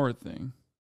the Howard thing?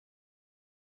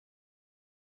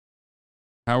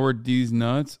 Howard D's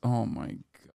nuts? Oh my God.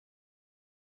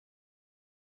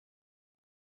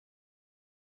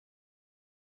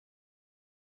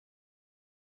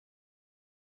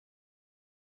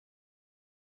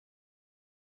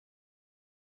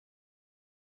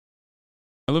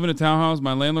 I live in a townhouse.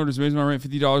 My landlord has raised my rent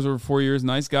 $50 over 4 years.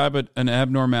 Nice guy, but an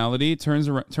abnormality. Turn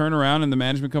around, and the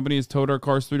management company has towed our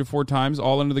cars 3 to 4 times,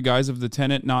 all under the guise of the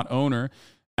tenant, not owner.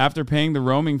 After paying the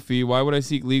roaming fee, why would I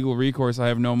seek legal recourse? I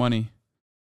have no money.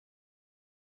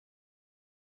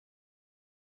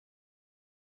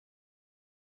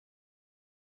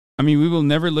 I mean, we will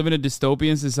never live in a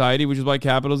dystopian society, which is why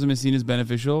capitalism is seen as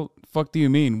beneficial. Fuck do you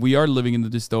mean? We are living in the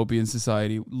dystopian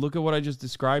society. Look at what I just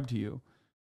described to you.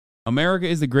 America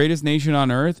is the greatest nation on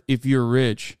earth if you're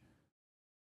rich.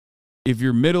 If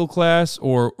you're middle class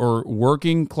or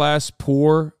working class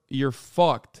poor, you're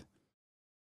fucked.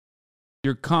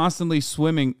 You're constantly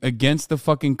swimming against the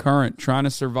fucking current, trying to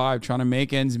survive, trying to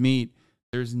make ends meet.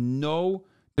 There's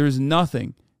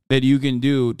nothing that you can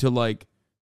do to like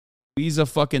squeeze a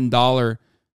fucking dollar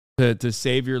to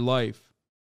save your life.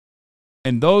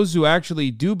 And those who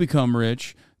actually do become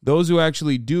rich, those who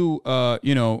actually do,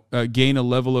 gain a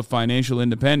level of financial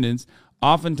independence,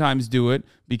 oftentimes do it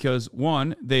because,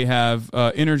 one, they have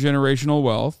intergenerational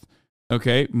wealth.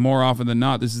 Okay, more often than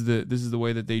not, this is the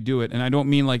way that they do it. And I don't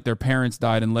mean like their parents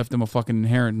died and left them a fucking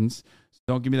inheritance. So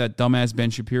don't give me that dumbass Ben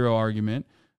Shapiro argument.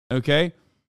 Okay,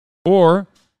 or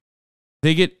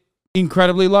they get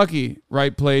incredibly lucky,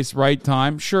 right place, right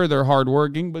time. Sure, they're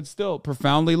hardworking, but still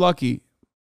profoundly lucky.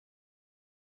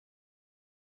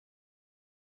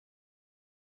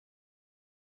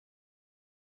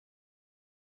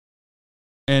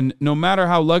 And no matter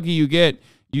how lucky you get,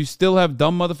 you still have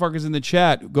dumb motherfuckers in the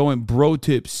chat going, bro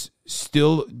tips,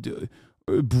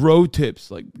 bro tips.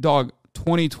 Like, dog,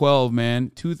 2012, man.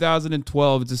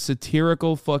 2012. It's a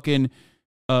satirical fucking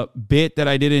bit that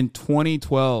I did in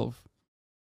 2012.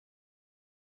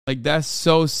 Like, that's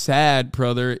so sad,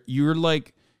 brother. You're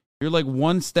like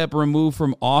one step removed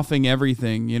from offing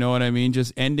everything. You know what I mean?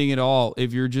 Just ending it all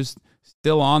if you're just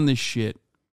still on this shit.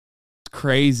 It's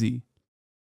crazy.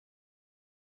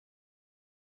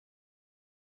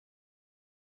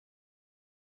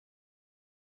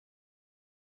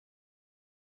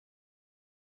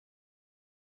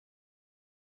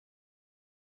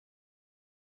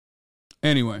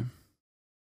 Anyway.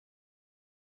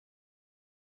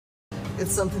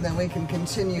 It's something that we can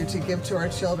continue to give to our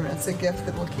children. It's a gift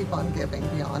that we'll keep on giving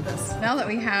beyond us. Now that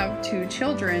we have 2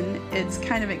 children, it's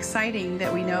kind of exciting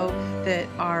that we know that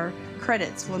our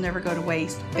credits will never go to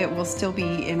waste. It will still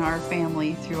be in our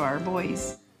family through our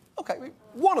boys. Okay,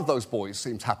 one of those boys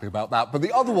seems happy about that, but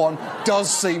the other one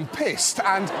does seem pissed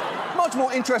and much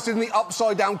more interested in the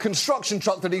upside-down construction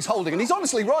truck that he's holding. And he's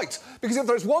honestly right, because if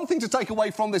there's one thing to take away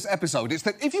from this episode, it's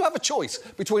that if you have a choice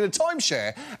between a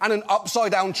timeshare and an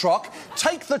upside-down truck,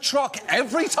 take the truck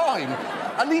every time.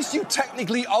 At least you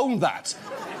technically own that.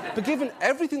 But given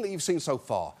everything that you've seen so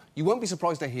far, you won't be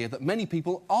surprised to hear that many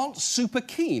people aren't super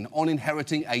keen on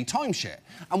inheriting a timeshare.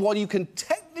 And while you can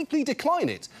technically decline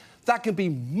it, that can be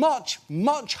much,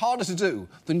 much harder to do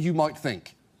than you might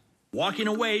think. Walking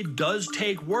away does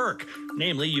take work.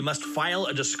 Namely, you must file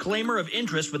a disclaimer of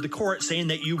interest with the court saying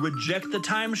that you reject the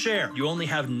timeshare. You only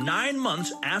have 9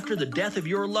 months after the death of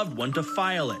your loved one to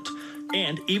file it.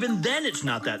 And even then, it's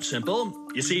not that simple.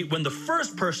 You see, when the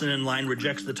first person in line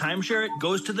rejects the timeshare, it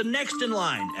goes to the next in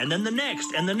line, and then the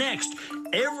next, and the next.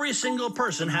 Every single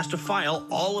person has to file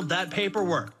all of that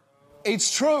paperwork.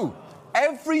 It's true.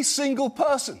 Every single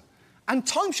person. And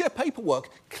timeshare paperwork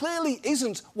clearly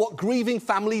isn't what grieving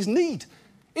families need.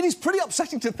 It is pretty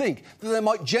upsetting to think that there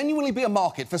might genuinely be a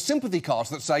market for sympathy cards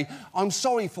that say, I'm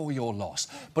sorry for your loss,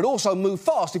 but also move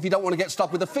fast if you don't want to get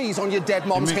stuck with the fees on your dead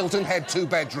mom's Hilton Head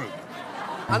 2-bedroom.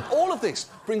 And all of this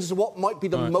brings us to what might be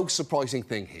the most surprising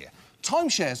thing here.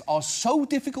 Timeshares are so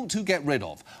difficult to get rid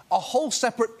of, a whole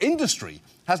separate industry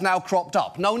has now cropped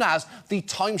up, known as the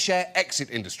timeshare exit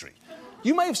industry.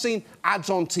 You may have seen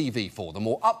ads on TV for them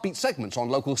or upbeat segments on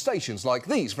local stations like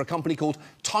these for a company called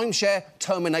Timeshare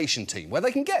Termination Team, where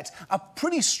they can get a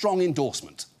pretty strong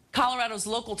endorsement. Colorado's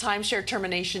local timeshare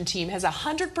termination team has a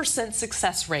 100%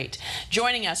 success rate.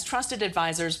 Joining us, trusted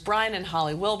advisors Brian and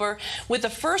Holly Wilbur with the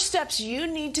first steps you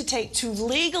need to take to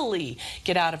legally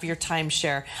get out of your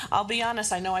timeshare. I'll be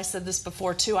honest, I know I said this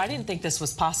before too. I didn't think this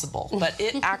was possible, but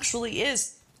it actually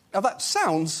is. Now that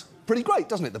sounds pretty great,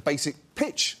 doesn't it? The basic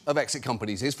pitch of exit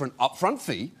companies is for an upfront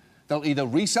fee, they'll either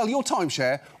resell your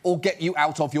timeshare or get you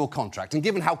out of your contract. And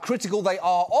given how critical they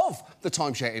are of the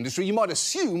timeshare industry, you might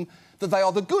assume that they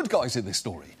are the good guys in this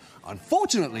story.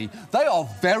 Unfortunately, they are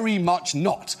very much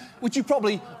not, which you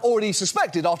probably already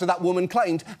suspected after that woman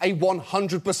claimed a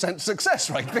 100% success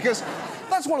rate, because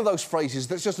that's one of those phrases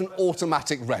that's just an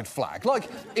automatic red flag, like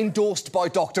endorsed by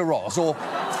Dr. Oz or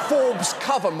Forbes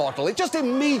cover model. It just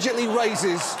immediately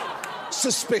raises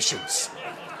suspicions.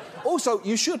 Also,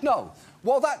 you should know,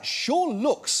 while that sure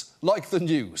looks like the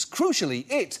news, crucially,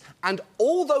 it and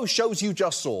all those shows you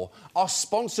just saw are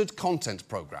sponsored content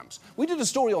programs. We did a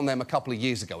story on them a couple of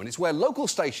years ago, and it's where local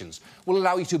stations will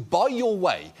allow you to buy your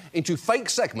way into fake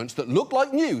segments that look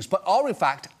like news but are, in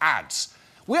fact, ads.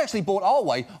 we actually bought our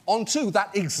way onto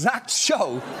that exact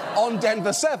show on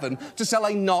Denver 7 to sell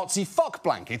a Nazi fuck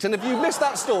blanket. And if you missed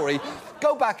that story,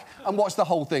 go back and watch the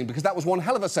whole thing, because that was one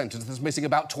hell of a sentence that's missing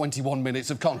about 21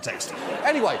 minutes of context.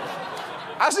 Anyway,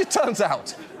 as it turns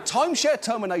out, Timeshare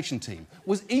Termination Team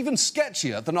was even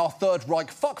sketchier than our Third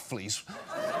Reich fuck fleas,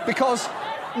 because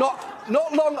not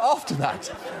long after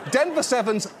that, Denver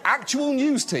 7's actual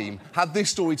news team had this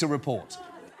story to report.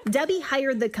 Debbie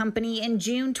hired the company in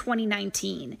June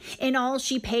 2019. In all,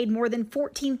 she paid more than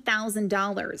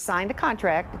 $14,000. Signed a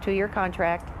contract, a 2-year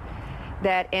contract,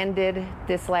 that ended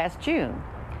this last June.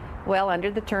 Well, under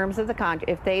the terms of the contract,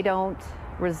 if they don't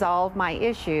resolve my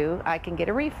issue, I can get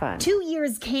a refund. 2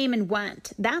 years came and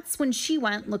went. That's when she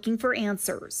went looking for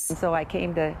answers. And so I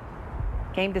came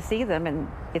to see them, and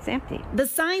it's empty. The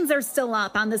signs are still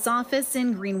up on this office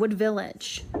in Greenwood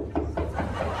Village.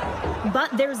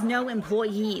 But there's no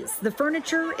employees. The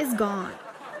furniture is gone.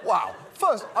 Wow.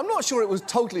 First, I'm not sure it was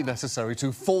totally necessary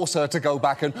to force her to go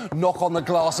back and knock on the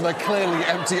glass of a clearly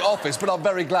empty office, but I'm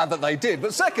very glad that they did.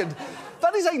 But second,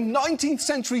 that is a 19th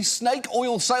century snake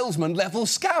oil salesman level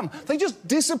scam. They just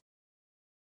disappear.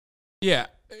 Yeah,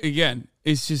 again,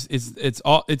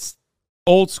 it's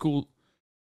old school.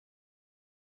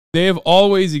 They have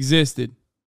always existed.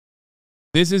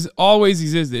 This has always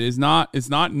existed. It's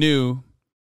not new.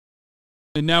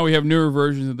 And now we have newer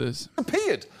versions of this.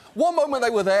 Disappeared. One moment they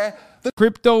were there.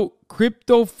 Crypto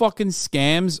fucking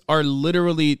scams are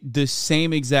literally the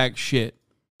same exact shit.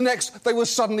 Next, they were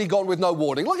suddenly gone with no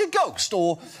warning, like a ghost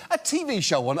or a TV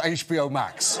show on HBO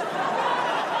Max.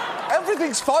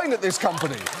 Everything's fine at this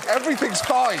company. Everything's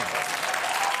fine.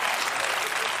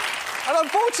 And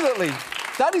unfortunately,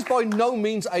 that is by no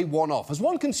means a one-off. As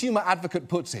one consumer advocate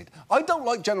puts it, I don't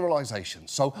like generalizations,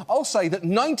 so I'll say that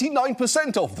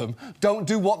 99% of them don't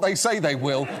do what they say they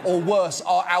will, or worse,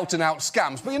 are out-and-out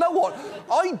scams. But you know what?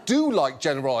 I do like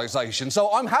generalizations,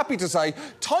 so I'm happy to say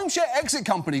timeshare exit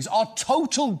companies are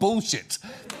total bullshit.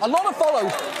 A lot of follow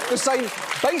the same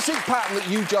basic pattern that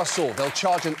you just saw. They'll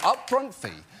charge an upfront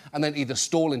fee and then either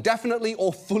stall indefinitely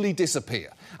or fully disappear.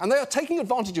 And they are taking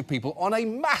advantage of people on a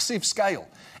massive scale.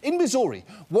 In Missouri,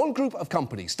 one group of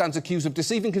companies stands accused of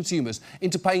deceiving consumers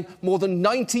into paying more than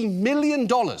 $90 million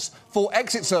for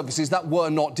exit services that were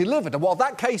not delivered. And while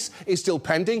that case is still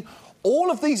pending,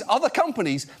 all of these other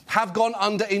companies have gone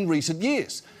under in recent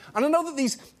years. And I know that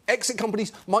these exit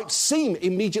companies might seem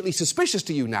immediately suspicious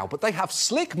to you now, but they have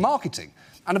slick marketing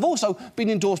and have also been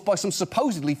endorsed by some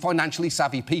supposedly financially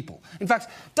savvy people. In fact,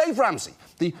 Dave Ramsey,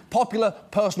 the popular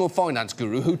personal finance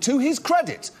guru who, to his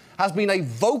credit, has been a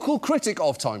vocal critic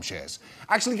of timeshares,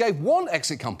 actually gave one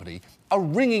exit company a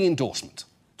ringing endorsement.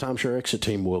 Timeshare exit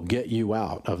team will get you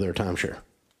out of their timeshare.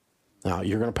 Now,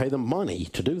 you're going to pay them money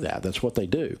to do that. That's what they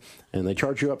do. And they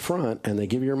charge you up front, and they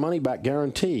give you your money back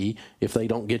guarantee if they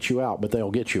don't get you out, but they'll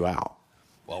get you out.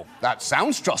 Well, that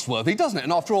sounds trustworthy, doesn't it?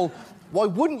 And after all, why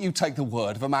wouldn't you take the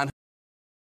word of a man?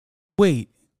 Wait,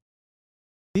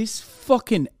 this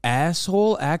fucking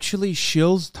asshole actually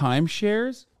shills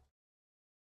timeshares?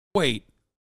 Wait,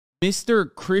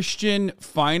 Mr. Christian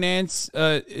Finance,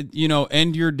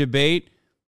 end your debate,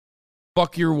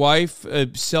 fuck your wife,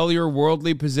 sell your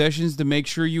worldly possessions to make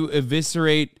sure you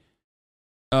eviscerate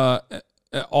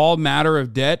all matter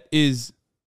of debt is...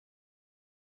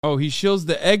 Oh, he shills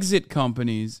the exit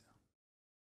companies.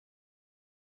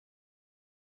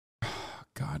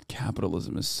 God,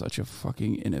 capitalism is such a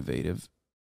fucking innovative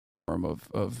form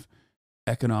of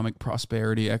economic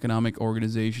prosperity, economic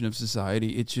organization of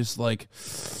society. It's just like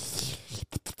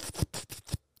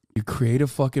you create a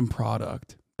fucking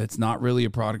product that's not really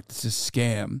a product, it's a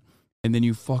scam, and then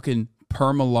you fucking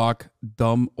permalock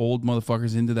dumb old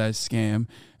motherfuckers into that scam,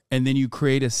 and then you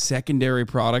create a secondary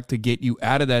product to get you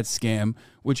out of that scam,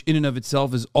 which in and of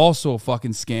itself is also a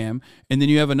fucking scam. And then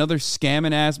you have another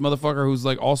scamming ass motherfucker who's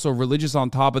like also religious on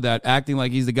top of that, acting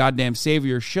like he's the goddamn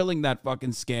savior, shilling that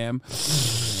fucking scam.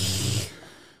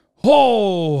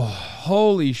 Oh,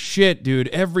 holy shit, dude.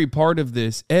 Every part of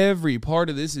this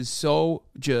is so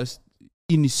just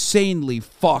insanely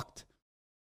fucked.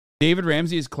 David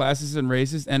Ramsey is classist and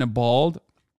racist and a bald.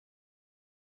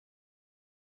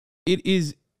 It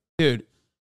is... Dude,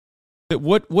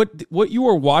 what you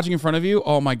are watching in front of you,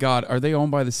 oh my God, are they owned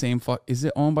by the same is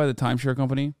it owned by the timeshare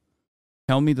company?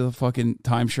 Tell me the fucking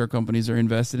timeshare companies are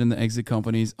invested in the exit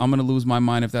companies. I'm going to lose my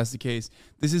mind if that's the case.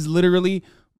 This is literally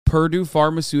Purdue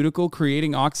Pharmaceutical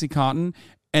creating OxyContin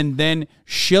and then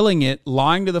shilling it,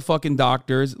 lying to the fucking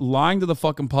doctors, lying to the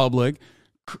fucking public,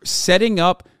 setting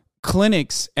up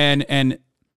clinics and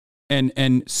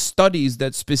studies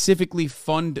that specifically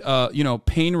fund,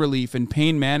 pain relief and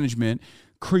pain management,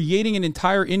 creating an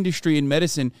entire industry in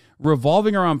medicine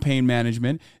revolving around pain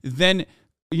management, then,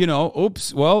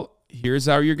 oops, well, here's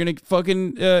how you're going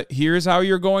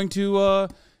to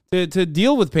to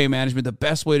deal with pain management. The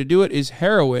best way to do it is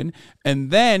heroin,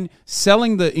 and then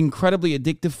selling the incredibly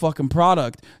addictive fucking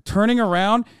product, turning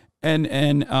around and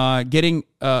getting,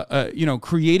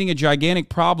 creating a gigantic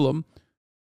problem.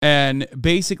 And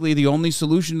basically the only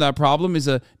solution to that problem is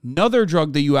another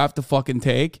drug that you have to fucking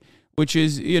take, which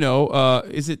is,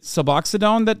 is it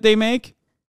Suboxone that they make?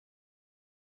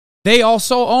 They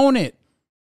also own it.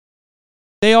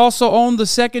 They also own the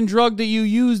second drug that you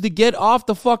use to get off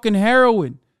the fucking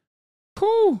heroin.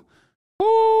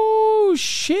 Oh,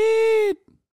 shit.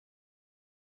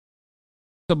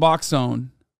 Suboxone.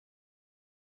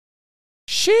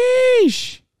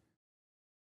 Sheesh.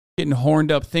 Getting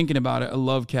horned up thinking about it. I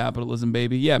love capitalism,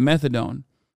 baby. Yeah, methadone.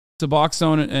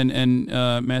 Suboxone and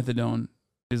methadone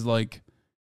is like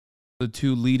the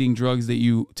two leading drugs that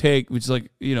you take, which is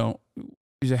like,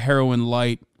 is a heroin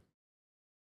light.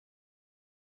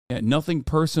 Yeah, nothing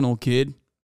personal, kid.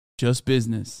 Just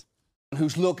business.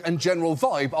 Whose look and general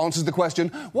vibe answers the question,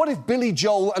 what if Billy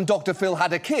Joel and Dr. Phil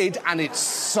had a kid and it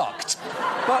sucked?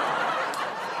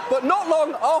 But not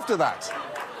long after that,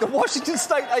 the Washington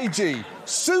State AG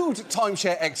sued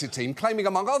Timeshare Exit Team, claiming,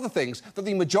 among other things, that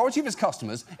the majority of its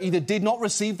customers either did not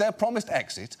receive their promised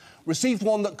exit, received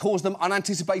one that caused them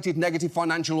unanticipated negative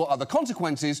financial or other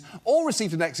consequences, or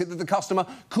received an exit that the customer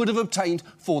could have obtained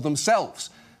for themselves.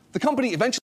 The company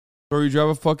eventually... Or you drive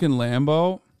a fucking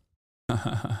Lambo?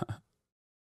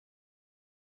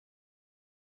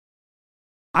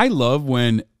 I love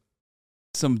when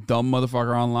some dumb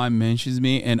motherfucker online mentions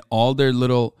me and all their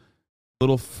little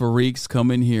freaks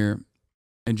come in here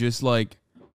and just like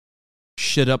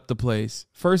shit up the place.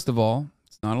 First of all,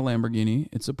 it's not a Lamborghini,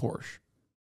 it's a Porsche.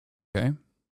 Okay?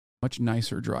 Much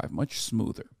nicer drive, much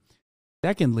smoother.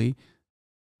 Secondly,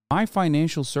 my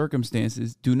financial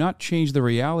circumstances do not change the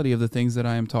reality of the things that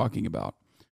I am talking about.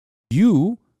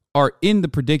 You are in the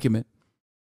predicament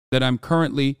that I'm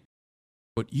currently,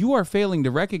 what you are failing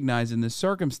to recognize in this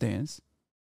circumstance,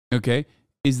 okay,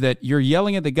 is that you're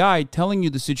yelling at the guy telling you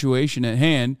the situation at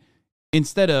hand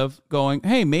instead of going,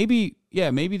 hey, maybe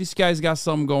this guy's got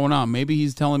something going on. Maybe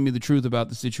he's telling me the truth about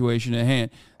the situation at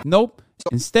hand. Nope.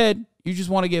 Instead, you just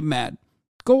want to get mad.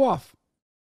 Go off.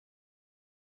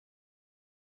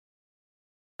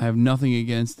 I have nothing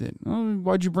against it. Oh,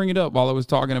 why'd you bring it up while I was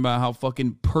talking about how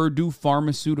fucking Purdue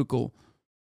Pharmaceutical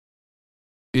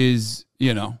is,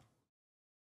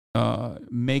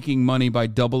 making money by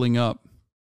doubling up?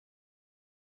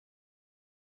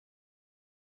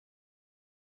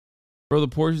 Bro, the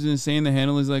Porsche is insane. The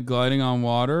handle is like gliding on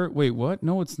water. Wait, what?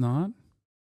 No, it's not.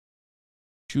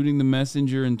 Shooting the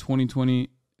messenger in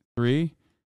 2023?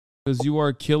 Because you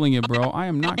are killing it, bro. I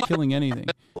am not killing anything.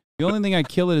 The only thing I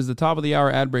kill it is the top of the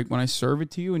hour ad break when I serve it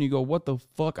to you and you go, what the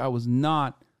fuck? I was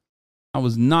not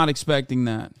expecting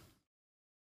that.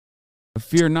 But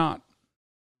fear not.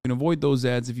 You can avoid those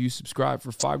ads if you subscribe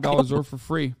for $5 or for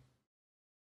free.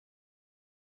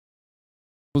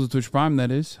 The Twitch Prime,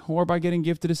 that is, or by getting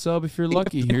gifted a sub if you're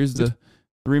lucky. Here's the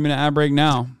 3-minute ad break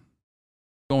now.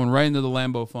 Going right into the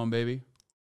Lambo fun, baby.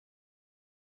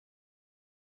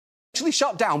 Actually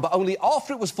shut down, but only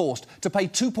after it was forced to pay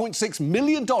 $2.6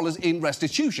 million in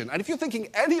restitution. And if you're thinking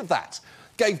any of that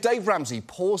gave Dave Ramsey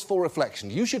pause for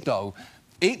reflection, you should know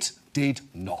it did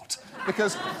not.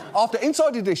 Because after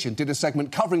Inside Edition did a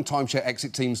segment covering Timeshare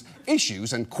Exit Team's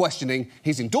issues and questioning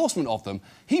his endorsement of them,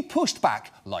 he pushed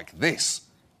back like this.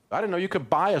 I didn't know you could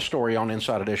buy a story on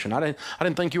Inside Edition. I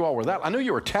didn't think you all were that. I knew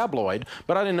you were tabloid,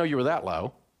 but I didn't know you were that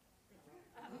low.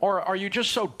 Or are you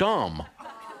just so dumb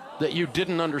that you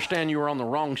didn't understand you were on the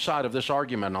wrong side of this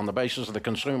argument on the basis of the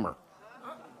consumer?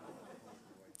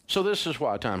 So this is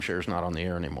why Timeshare is not on the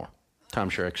air anymore.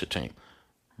 Timeshare Exit Team.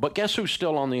 But guess who's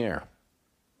still on the air?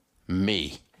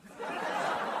 Me.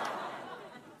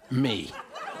 Me.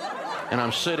 And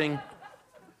I'm sitting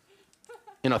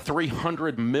in a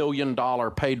 $300 million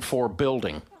paid-for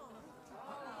building.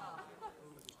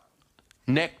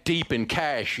 Neck deep in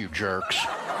cash, you jerks.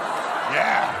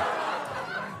 Yeah.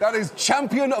 That is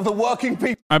champion of the working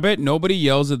people. I bet nobody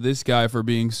yells at this guy for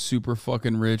being super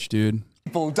fucking rich, dude.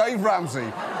 Dave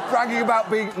Ramsey, bragging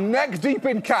about being neck deep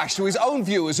in cash to his own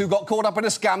viewers who got caught up in a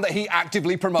scam that he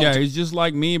actively promoted. Yeah, he's just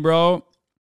like me, bro.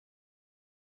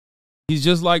 He's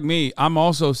just like me. I'm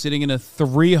also sitting in a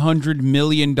 $300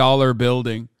 million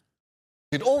building.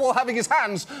 All while having his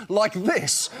hands like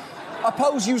this. A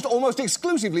pose used almost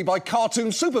exclusively by cartoon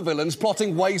supervillains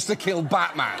plotting ways to kill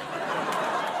Batman.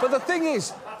 But the thing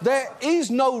is, there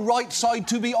is no right side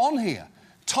to be on here.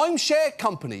 Timeshare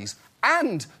companies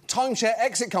and timeshare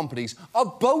exit companies are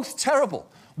both terrible.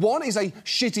 One is a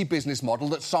shitty business model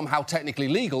that's somehow technically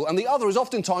legal, and the other is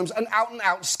oftentimes an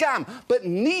out-and-out scam, but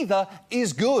neither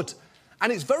is good.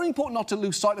 And it's very important not to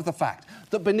lose sight of the fact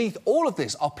that beneath all of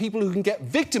this are people who can get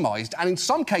victimised, and in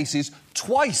some cases,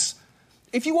 twice.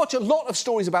 If you watch a lot of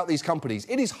stories about these companies,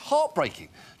 it is heartbreaking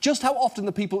just how often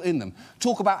the people in them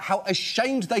talk about how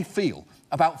ashamed they feel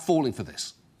about falling for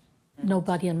this.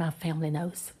 Nobody in my family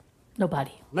knows.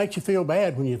 Nobody. Makes you feel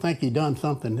bad when you think you've done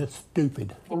something this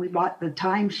stupid. Well, we bought the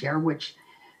timeshare, which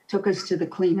took us to the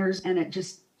cleaners, and it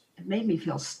made me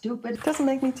feel stupid. It doesn't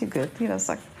make me too good. You know, it's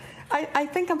like, I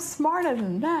think I'm smarter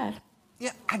than that.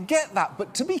 Yeah, I get that,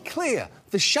 but to be clear,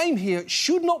 the shame here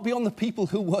should not be on the people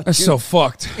who were That's so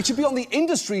fucked. It should be on the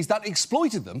industries that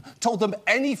exploited them, told them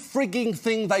any frigging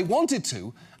thing they wanted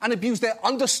to, and abused their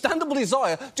understandable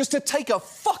desire just to take a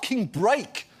fucking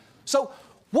break. So,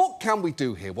 what can we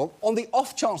do here? Well, on the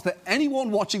off chance that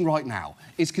anyone watching right now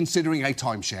is considering a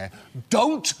timeshare,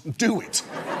 don't do it.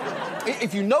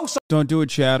 If you know Don't do it,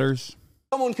 chatters.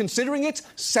 someone considering it,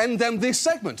 send them this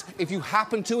segment. If you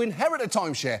happen to inherit a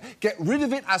timeshare, get rid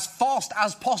of it as fast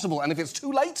as possible. And if it's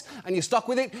too late and you're stuck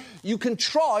with it, you can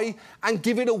try and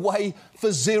give it away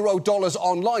for $0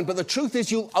 online. But the truth is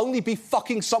you'll only be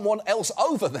fucking someone else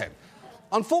over then.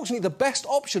 Unfortunately, the best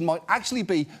option might actually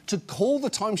be to call the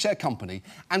timeshare company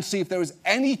and see if there is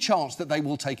any chance that they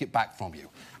will take it back from you.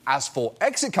 As for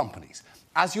exit companies,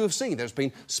 as you have seen, there's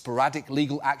been sporadic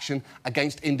legal action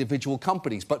against individual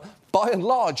companies. But by and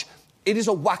large, it is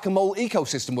a whack-a-mole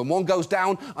ecosystem. When one goes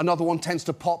down, another one tends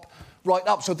to pop right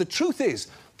up. So the truth is,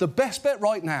 the best bet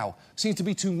right now seems to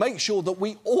be to make sure that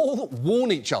we all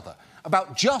warn each other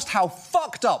about just how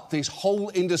fucked up this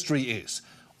whole industry is.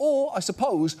 Or, I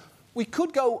suppose, we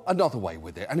could go another way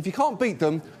with it. And if you can't beat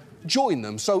them, join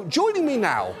them. So joining me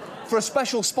now for a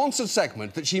special sponsored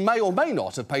segment that she may or may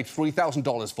not have paid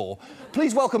 $3,000 for,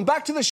 please welcome back to the show